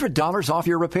or $100 off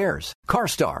your repairs.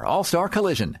 CarStar All-Star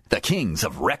Collision, the kings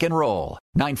of wreck and roll.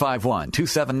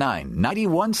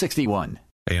 951-279-9161.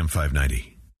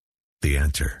 AM590, The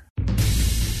Answer.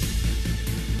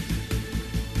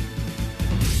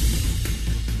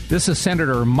 This is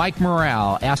Senator Mike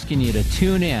Morrell asking you to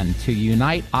tune in to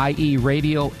Unite IE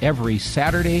Radio every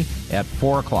Saturday at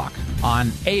 4 o'clock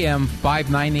on AM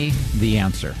 590, The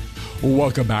Answer.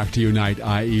 Welcome back to Unite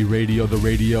IE Radio, the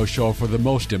radio show for the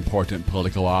most important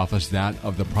political office, that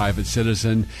of the private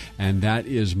citizen, and that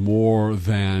is more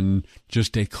than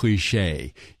just a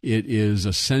cliche. It is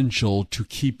essential to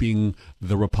keeping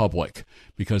the republic,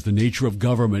 because the nature of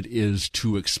government is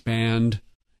to expand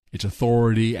its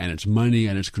authority and its money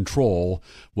and its control,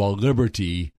 while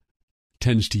liberty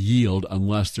tends to yield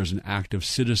unless there's an active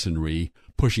citizenry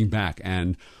pushing back.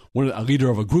 And a leader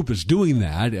of a group is doing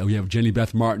that. We have Jenny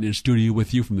Beth Martin in studio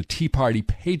with you from the Tea Party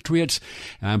Patriots.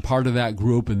 And I'm part of that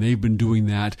group, and they've been doing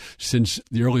that since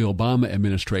the early Obama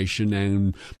administration,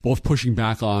 and both pushing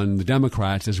back on the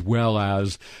Democrats as well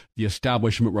as the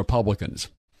establishment Republicans.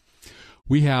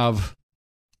 We have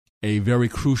a very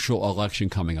crucial election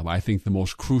coming up. I think the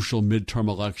most crucial midterm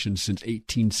election since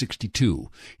 1862,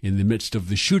 in the midst of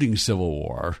the shooting Civil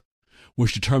War,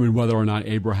 which determined whether or not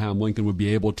Abraham Lincoln would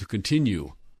be able to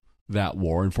continue that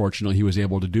war. Unfortunately, he was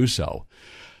able to do so.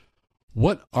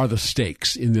 What are the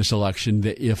stakes in this election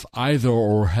that if either,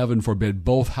 or heaven forbid,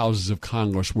 both houses of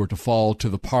Congress were to fall to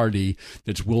the party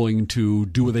that's willing to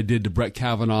do what they did to Brett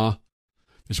Kavanaugh,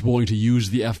 that's willing to use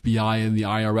the FBI and the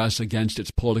IRS against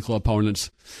its political opponents,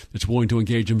 that's willing to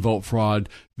engage in vote fraud,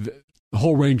 the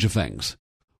whole range of things?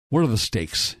 What are the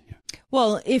stakes?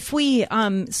 Well, if we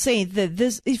say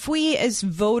that if we as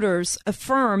voters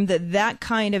affirm that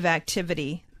kind of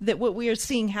activity, that what we are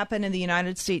seeing happen in the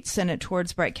United States Senate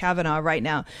towards Brett Kavanaugh right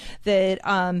now,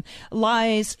 that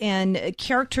lies and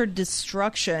character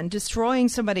destruction, destroying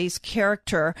somebody's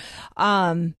character,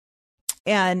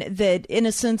 and that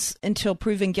innocence until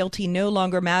proven guilty no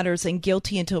longer matters, and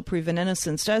guilty until proven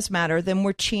innocence does matter, then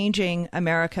we're changing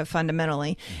America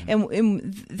fundamentally. Mm-hmm.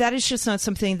 And that is just not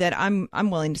something that I'm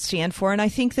willing to stand for. And I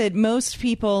think that most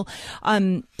people,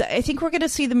 I think we're going to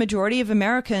see the majority of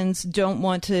Americans don't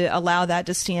want to allow that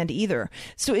to stand either.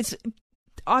 So it's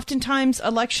oftentimes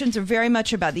elections are very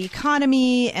much about the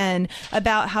economy and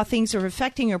about how things are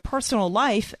affecting your personal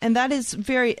life. And that is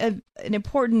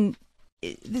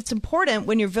it's important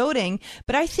when you're voting,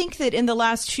 but I think that in the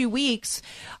last 2 weeks,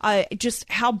 just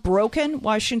how broken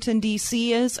Washington,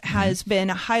 D.C. has been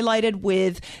highlighted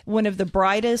with one of the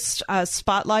brightest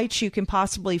spotlights you can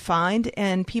possibly find,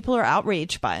 and people are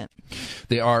outraged by it.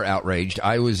 They are outraged.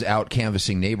 I was out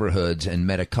canvassing neighborhoods and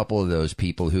met a couple of those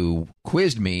people who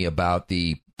quizzed me about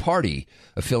the party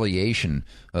affiliation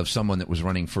of someone that was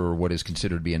running for what is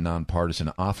considered to be a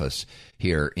nonpartisan office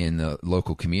here in the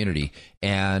local community.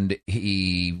 And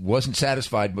he wasn't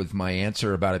satisfied with my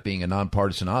answer about it being a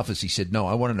nonpartisan office. He said, no,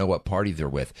 I want to know what party they're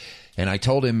with. And I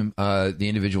told him the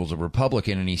individual's a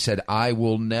Republican, and he said, I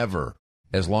will never,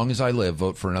 as long as I live,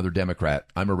 vote for another Democrat.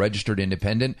 I'm a registered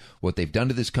independent. What they've done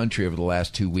to this country over the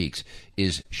last 2 weeks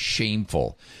is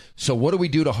shameful. So what do we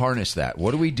do to harness that?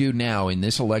 What do we do now in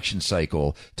this election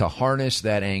cycle to harness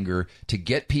that anger, to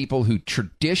get people who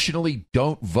traditionally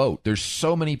don't vote? There's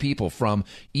so many people from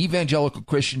evangelical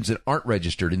Christians that aren't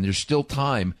registered, and there's still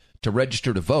time to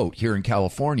register to vote here in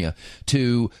California,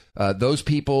 to those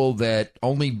people that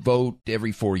only vote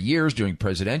every 4 years during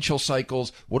presidential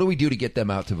cycles. What do we do to get them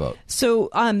out to vote?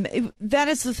 So that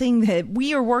is the thing that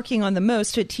we are working on the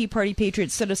most at Tea Party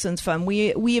Patriot Citizens Fund.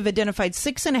 We have identified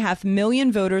 6.5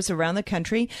 million voters around the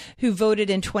country who voted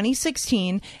in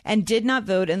 2016 and did not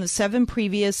vote in the 7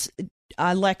 previous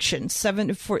elections,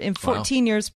 14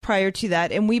 years prior to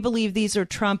that, and we believe these are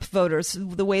Trump voters,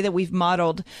 the way that we've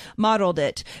modeled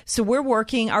it. So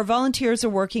our volunteers are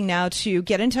working now to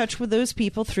get in touch with those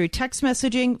people through text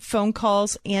messaging, phone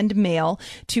calls, and mail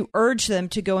to urge them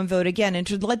to go and vote again, and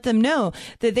to let them know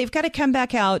that they've got to come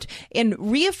back out and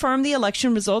reaffirm the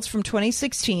election results from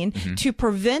 2016 to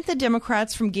prevent the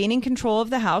Democrats from gaining control of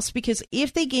the House, because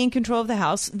if they gain control of the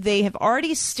House, they have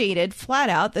already stated flat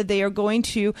out that they are going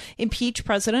to impeach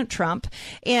President Trump,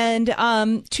 and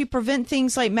to prevent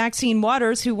things like Maxine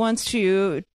Waters, who wants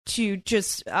to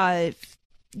just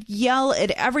yell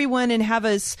at everyone and have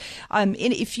us,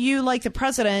 if you like the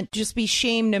president, just be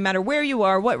shamed no matter where you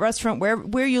are, what restaurant,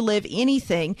 where you live,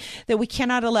 anything, that we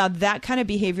cannot allow that kind of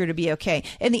behavior to be okay.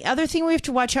 And the other thing we have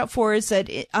to watch out for is that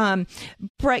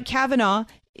Brett Kavanaugh,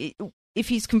 if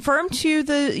he's confirmed to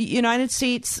the United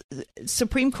States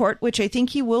Supreme Court, which I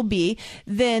think he will be,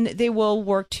 then they will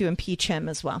work to impeach him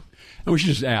as well. And we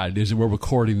should just add is that we're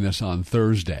recording this on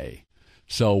Thursday.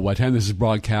 So by the time this is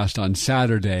broadcast on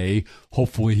Saturday,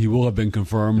 hopefully he will have been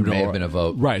confirmed. There may have been a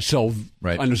vote. Right. So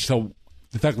the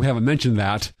fact that we haven't mentioned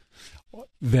that,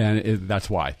 then that's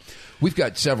why. We've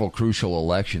got several crucial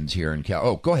elections here in Cal.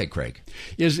 Oh, go ahead, Craig.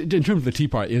 In terms of the Tea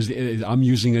Party, I'm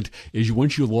using it,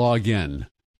 once you log in,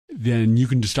 then you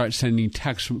can just start sending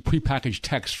prepackaged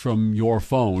text from your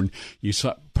phone. You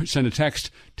send a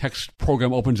text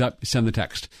program opens up, send the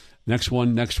text. Next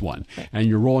one. And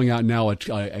you're rolling out now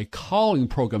a calling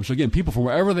program. So again, people from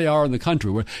wherever they are in the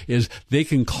country, they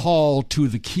can call to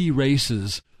the key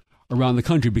races around the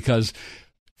country, because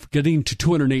getting to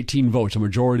 218 votes, a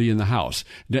majority in the House,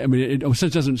 I mean, it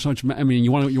doesn't so much, I mean,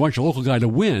 you want your local guy to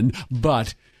win,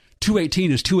 but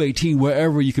 218 is 218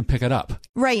 wherever you can pick it up.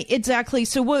 Right, exactly.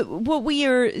 So what we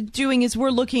are doing is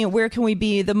we're looking at where can we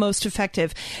be the most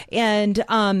effective, and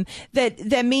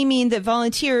that may mean that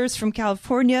volunteers from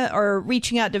California are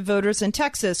reaching out to voters in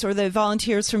Texas, or the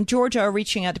volunteers from Georgia are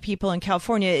reaching out to people in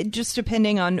California, just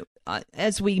depending on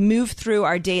as we move through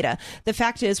our data. The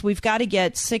fact is we've got to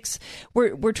get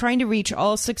we're trying to reach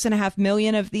all 6.5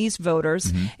 million of these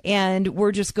voters, and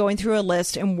we're just going through a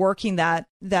list and working that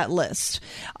list.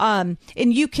 And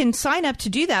you can sign up to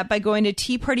do that by going to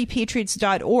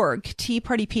teapartypatriots.org,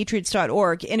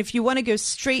 teapartypatriots.org. And if you want to go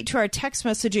straight to our text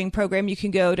messaging program, you can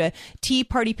go to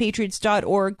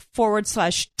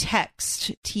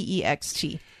teapartypatriots.org/text,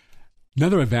 TEXT.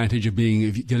 Another advantage of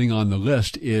getting on the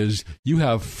list is you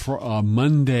have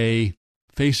Monday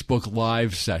Facebook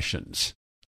Live sessions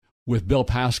with Bill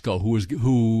Pasco, who is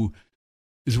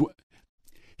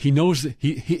he knows that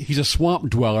he's a swamp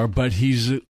dweller, but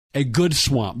he's a good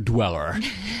swamp dweller.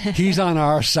 He's on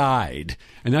our side,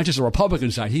 and not just a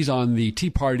Republican side. He's on the Tea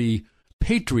Party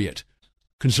Patriot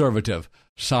conservative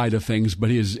side of things, but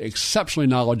he is exceptionally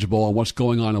knowledgeable on what's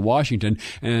going on in Washington.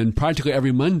 And practically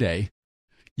every Monday,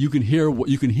 you can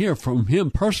hear from him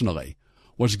personally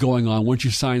what's going on once you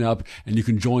sign up, and you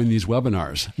can join these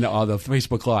webinars, the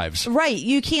Facebook Lives. Right,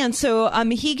 you can. So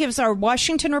he gives our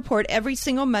Washington Report every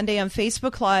single Monday on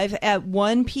Facebook Live at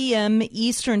 1 p.m.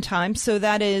 Eastern Time. So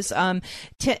that is 10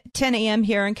 a.m.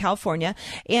 here in California.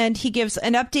 And he gives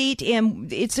an update,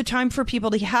 and it's a time for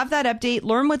people to have that update,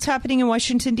 learn what's happening in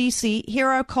Washington, D.C., hear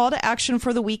our call to action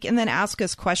for the week, and then ask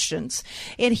us questions.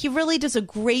 And he really does a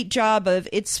great job of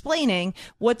explaining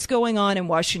what's going on in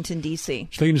Washington, D.C.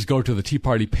 So they can just go to the Tea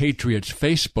Party Patriots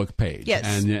Facebook page.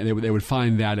 Yes. And they would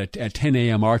find that at 10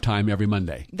 a.m. our time every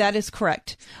Monday. That is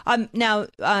correct. Now,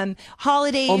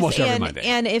 holidays almost every Monday.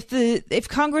 And if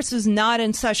Congress is not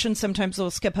in session, sometimes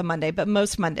we'll skip a Monday, but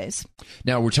most Mondays.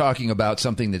 Now, we're talking about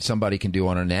something that somebody can do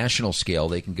on a national scale.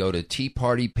 They can go to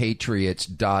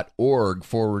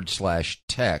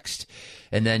teapartypatriots.org/text,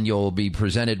 and then you'll be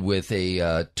presented with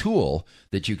a tool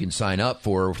that you can sign up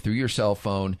for through your cell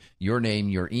phone, your name,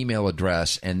 your email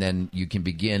address, and then you can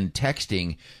begin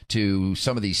texting to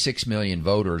some of these 6 million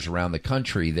voters around the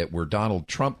country that were Donald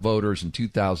Trump voters in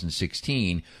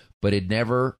 2016, but had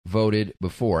never voted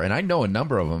before. And I know a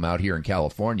number of them out here in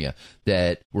California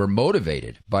that were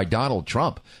motivated by Donald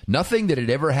Trump. Nothing that had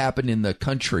ever happened in the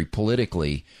country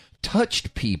politically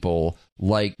touched people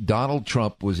like Donald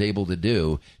Trump was able to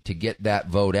do to get that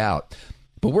vote out.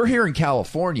 But we're here in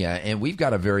California, and we've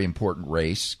got a very important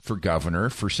race for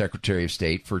governor, for Secretary of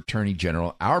State, for Attorney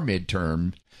General. Our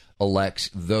midterm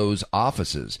elects those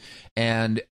offices.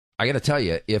 And I got to tell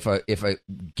you, if a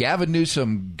Gavin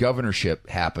Newsom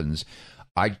governorship happens,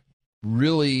 I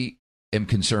really am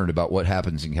concerned about what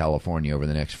happens in California over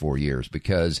the next 4 years,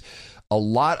 because a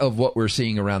lot of what we're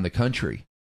seeing around the country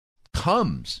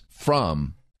comes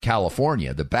from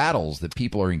California. The battles that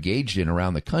people are engaged in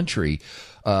around the country,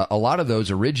 a lot of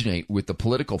those originate with the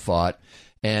political thought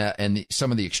and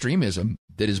some of the extremism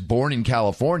that is born in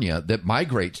California that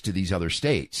migrates to these other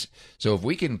states. So if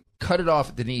we can cut it off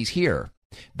at the knees here,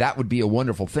 that would be a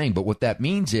wonderful thing. But what that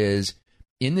means is,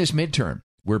 in this midterm,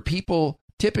 where people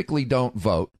typically don't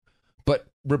vote, but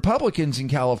Republicans in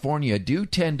California do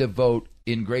tend to vote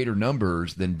in greater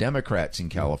numbers than Democrats in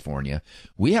California,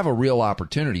 we have a real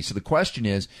opportunity. So the question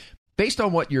is, based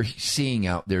on what you're seeing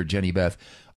out there, Jenny Beth,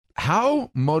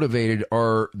 how motivated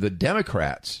are the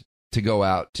Democrats to go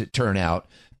out, to turn out,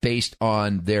 based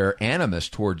on their animus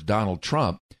towards Donald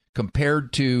Trump,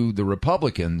 compared to the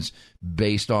Republicans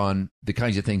based on the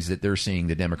kinds of things that they're seeing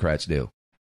the Democrats do?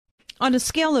 On a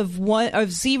scale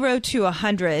of 0 to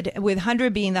 100, with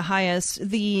 100 being the highest,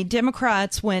 the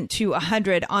Democrats went to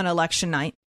 100 on election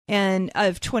night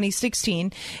of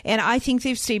 2016, and I think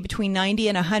they've stayed between 90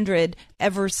 and 100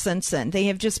 ever since then. They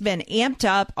have just been amped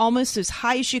up, almost as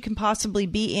high as you can possibly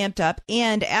be amped up,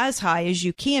 and as high as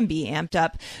you can be amped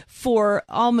up for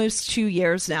almost 2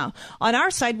 years now. On our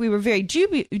side, we were very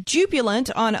jubilant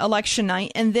on election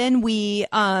night, and then we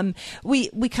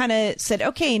kind of said,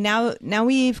 okay, now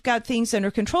we've got things under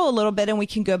control a little bit, and we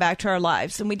can go back to our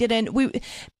lives. And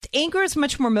anger is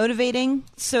much more motivating,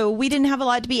 so we didn't have a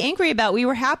lot to be angry about. We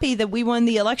were happy that we won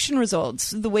the election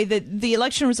results, the way that the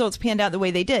election results panned out the way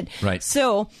they did. Right.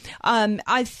 So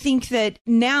I think that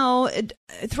now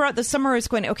throughout the summer is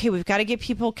going, okay, we've got to get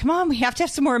people, come on, we have to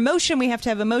have some more emotion. We have to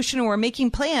have emotion, and we're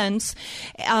making plans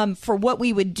for what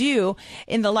we would do.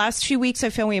 In the last few weeks, I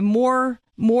found we have more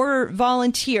more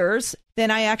volunteers than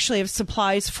I actually have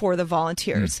supplies for the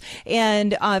volunteers.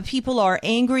 And people are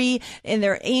angry, and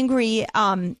they're angry.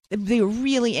 They're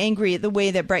really angry at the way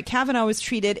that Brett Kavanaugh was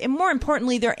treated. And more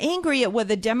importantly, they're angry at what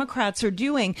the Democrats are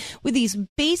doing with these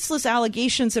baseless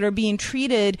allegations that are being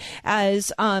treated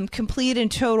as complete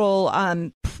and total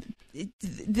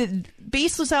the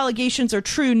baseless allegations are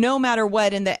true no matter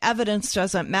what, and the evidence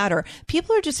doesn't matter.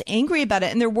 People are just angry about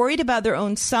it, and they're worried about their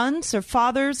own sons, their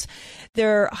fathers,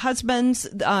 their husbands,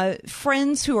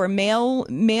 friends who are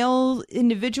male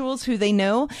individuals who they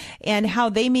know, and how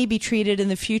they may be treated in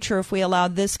the future if we allow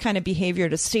this kind of behavior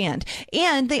to stand.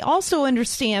 And they also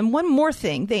understand one more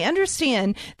thing. They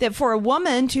understand that for a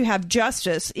woman to have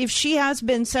justice, if she has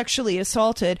been sexually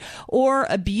assaulted or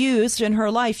abused in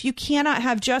her life, you cannot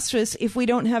have justice if we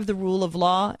don't have the rule of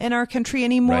law in our country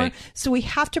anymore. Right. So we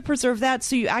have to preserve that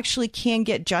so you actually can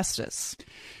get justice.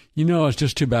 You know, it's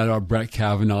just too bad about Brett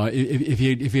Kavanaugh. If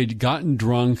he had gotten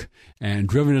drunk and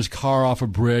driven his car off a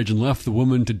bridge and left the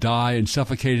woman to die and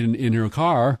suffocated in her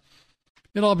car,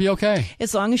 it'll all be okay.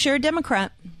 As long as you're a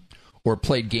Democrat. Or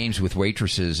played games with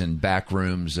waitresses in back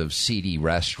rooms of seedy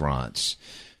restaurants.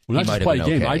 Well, not just play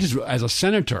games. I just, as a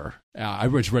senator, I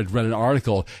read an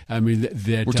article. I mean,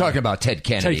 that we're talking about Ted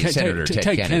Kennedy, Senator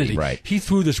Ted Kennedy, right? He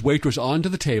threw this waitress onto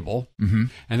the table, and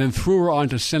then threw her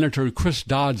onto Senator Chris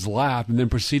Dodd's lap, and then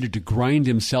proceeded to grind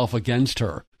himself against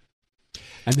her.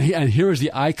 And here is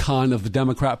the icon of the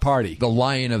Democrat Party, the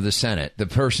Lion of the Senate, the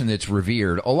person that's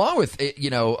revered, along with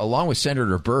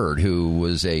Senator Byrd, who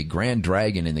was a grand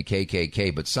dragon in the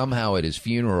KKK, but somehow at his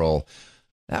funeral,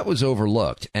 that was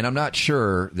overlooked. And I'm not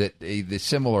sure that the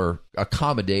similar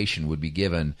accommodation would be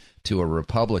given to a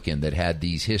Republican that had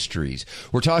these histories.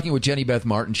 We're talking with Jenny Beth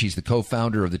Martin. She's the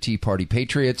co-founder of the Tea Party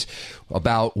Patriots,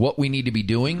 about what we need to be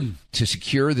doing to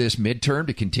secure this midterm,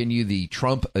 to continue the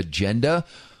Trump agenda.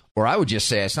 Or I would just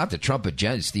say it's not the Trump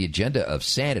agenda, it's the agenda of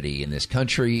sanity in this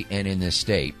country and in this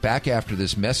state. Back after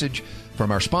this message from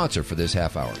our sponsor for this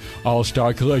half hour.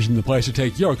 All-Star Collision, the place to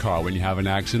take your car when you have an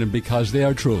accident, because they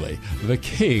are truly the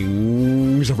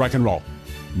kings of rock and roll.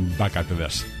 Back after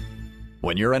this.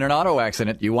 When you're in an auto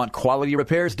accident, you want quality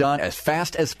repairs done as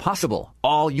fast as possible.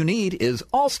 All you need is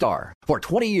All-Star. For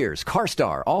 20 years,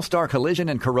 CarStar, All-Star Collision,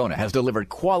 and Corona has delivered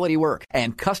quality work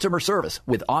and customer service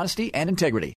with honesty and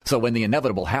integrity. So when the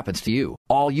inevitable happens to you,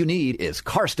 all you need is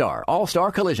CarStar,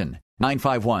 All-Star Collision.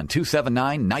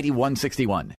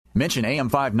 951-279-9161. Mention AM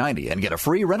 590 and get a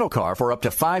free rental car for up to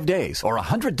 5 days or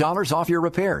 $100 off your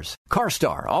repairs.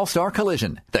 CarStar All-Star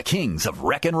Collision, the kings of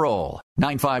wreck and roll.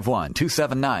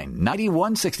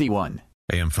 951-279-9161.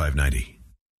 AM 590,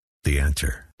 The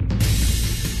Answer.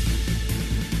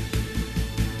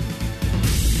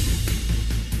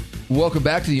 Welcome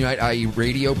back to the Unite IE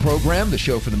radio program, the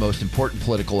show for the most important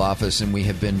political office, and we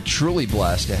have been truly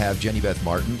blessed to have Jenny Beth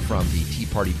Martin from the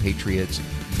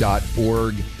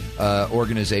TeaPartyPatriots.org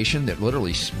organization that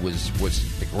literally was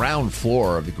the ground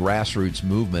floor of the grassroots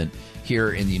movement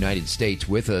here in the United States,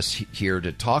 with us here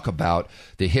to talk about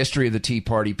the history of the Tea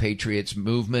Party Patriots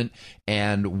movement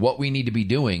and what we need to be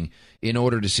doing in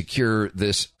order to secure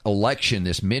this election,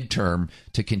 this midterm,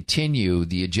 to continue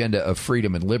the agenda of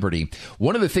freedom and liberty.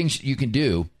 One of the things you can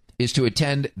do is to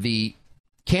attend the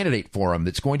candidate forum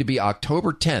that's going to be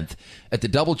October 10th at the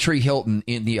Doubletree Hilton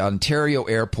in the Ontario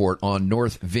Airport on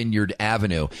North Vineyard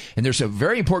Avenue. And there's a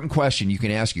very important question you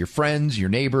can ask your friends, your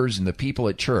neighbors, and the people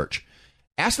at church.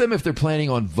 Ask them if they're planning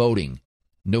on voting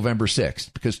November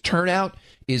 6th, because turnout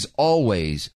is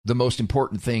always the most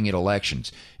important thing in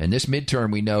elections. And this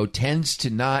midterm, we know, tends to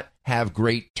not have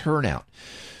great turnout.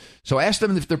 So ask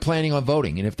them if they're planning on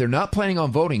voting. And if they're not planning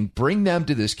on voting, bring them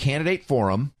to this candidate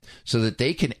forum so that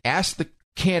they can ask the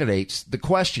candidates the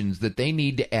questions that they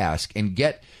need to ask and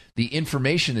get the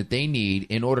information that they need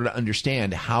in order to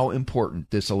understand how important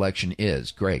this election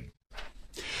is. Greg.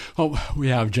 Oh, we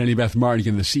have Jenny Beth Martin,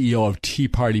 again, the CEO of Tea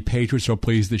Party Patriots. So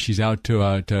pleased that she's out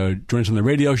to join us on the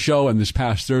radio show. And this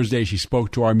past Thursday, she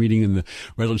spoke to our meeting in the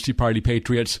Redlands Tea Party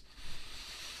Patriots.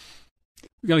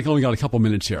 We only got a couple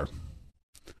minutes here.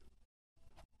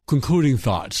 Concluding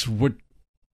thoughts. What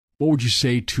would you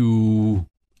say to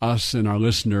us and our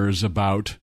listeners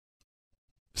about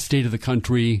the state of the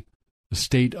country, the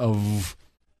state of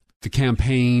the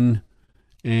campaign,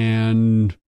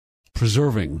 and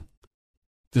preserving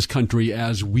this country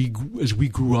as we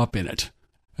grew up in it,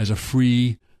 as a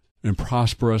free and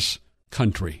prosperous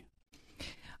country?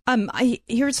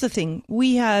 Here's the thing.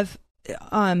 We have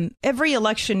every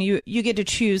election you get to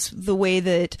choose the way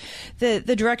that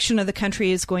the direction of the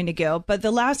country is going to go. But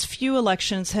the last few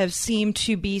elections have seemed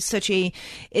to be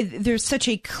there's such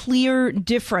a clear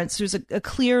difference. There's a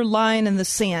clear line in the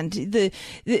sand.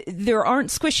 There aren't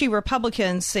squishy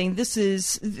Republicans saying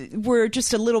we're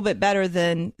just a little bit better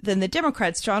than the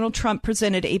Democrats. Donald Trump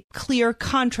presented a clear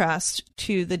contrast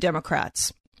to the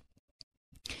Democrats.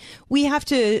 We have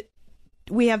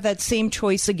that same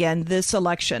choice again this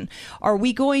election. Are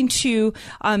we going to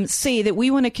say that we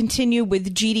want to continue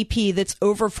with GDP that's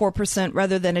over 4%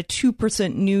 rather than a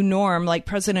 2% new norm like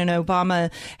President Obama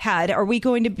had? Were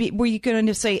you going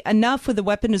to say enough with the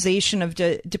weaponization of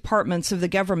departments of the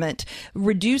government,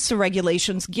 reduce the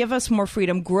regulations, give us more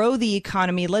freedom, grow the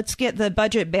economy, let's get the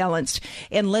budget balanced,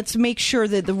 and let's make sure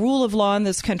that the rule of law in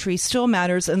this country still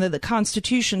matters and that the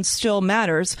Constitution still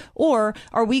matters? Or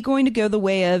are we going to go the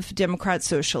way of Democrat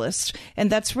socialists?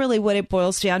 And that's really what it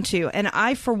boils down to. And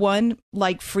I, for one,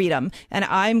 like freedom, and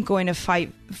I'm going to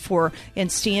fight for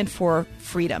and stand for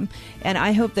freedom. And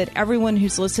I hope that everyone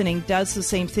who's listening does the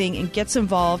same thing and gets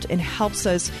involved and helps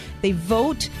us. They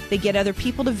vote, they get other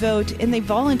people to vote, and they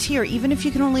volunteer. Even if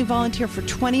you can only volunteer for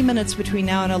 20 minutes between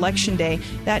now and Election Day,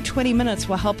 that 20 minutes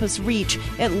will help us reach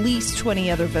at least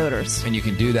 20 other voters. And you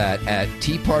can do that at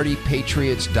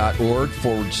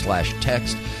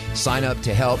teapartypatriots.org/text. Sign up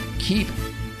to help keep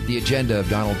the agenda of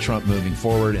Donald Trump moving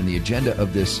forward and the agenda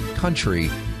of this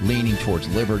country leaning towards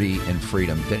liberty and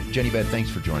freedom. Jenny Beth, thanks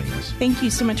for joining us. Thank you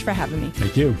so much for having me.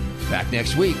 Thank you. Back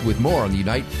next week with more on the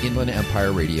Unite Inland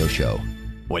Empire Radio Show.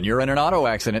 When you're in an auto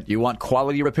accident, you want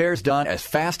quality repairs done as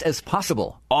fast as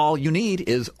possible. All you need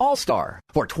is All-Star.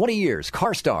 For 20 years,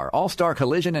 CarStar, All-Star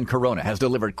Collision, and Corona has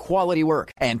delivered quality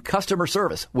work and customer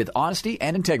service with honesty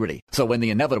and integrity. So when the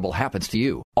inevitable happens to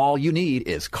you, all you need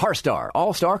is CarStar,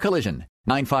 All-Star Collision.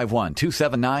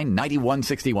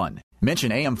 951-279-9161.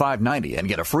 Mention AM 590 and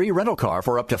get a free rental car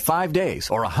for up to 5 days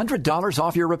or $100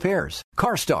 off your repairs.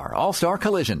 CarStar All-Star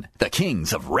Collision, the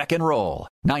kings of wreck and roll.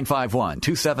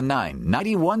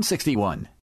 951-279-9161.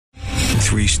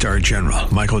 3-star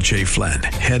General Michael J. Flynn,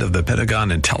 head of the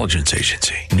Pentagon Intelligence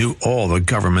Agency, knew all the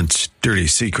government's dirty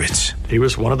secrets. He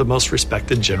was one of the most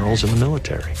respected generals in the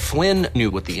military. Flynn knew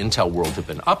what the intel world had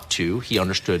been up to. He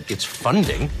understood its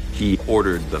funding. He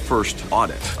ordered the first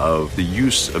audit of the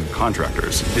use of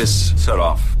contractors. This set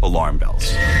off alarm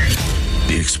bells.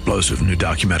 The explosive new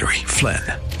documentary, Flynn,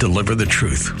 Deliver the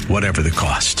Truth, Whatever the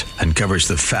Cost, uncovers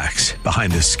the facts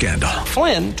behind this scandal.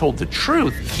 Flynn told the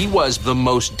truth. He was the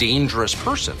most dangerous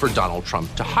person for Donald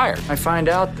Trump to hire. I find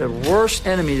out the worst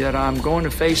enemy that I'm going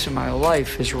to face in my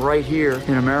life is right here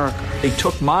in America. They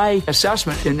took my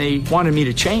assessment and they wanted me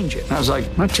to change it. And I was like,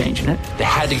 I'm not changing it. They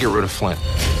had to get rid of Flynn.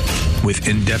 With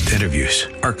in-depth interviews,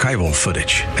 archival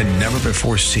footage, and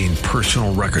never-before-seen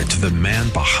personal records of the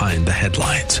man behind the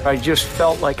headlines. I just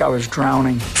felt like I was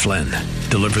drowning. Flynn,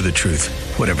 Deliver the Truth,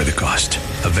 Whatever the Cost.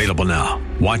 Available now.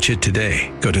 Watch it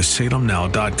today. Go to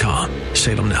salemnow.com.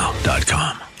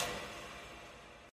 salemnow.com.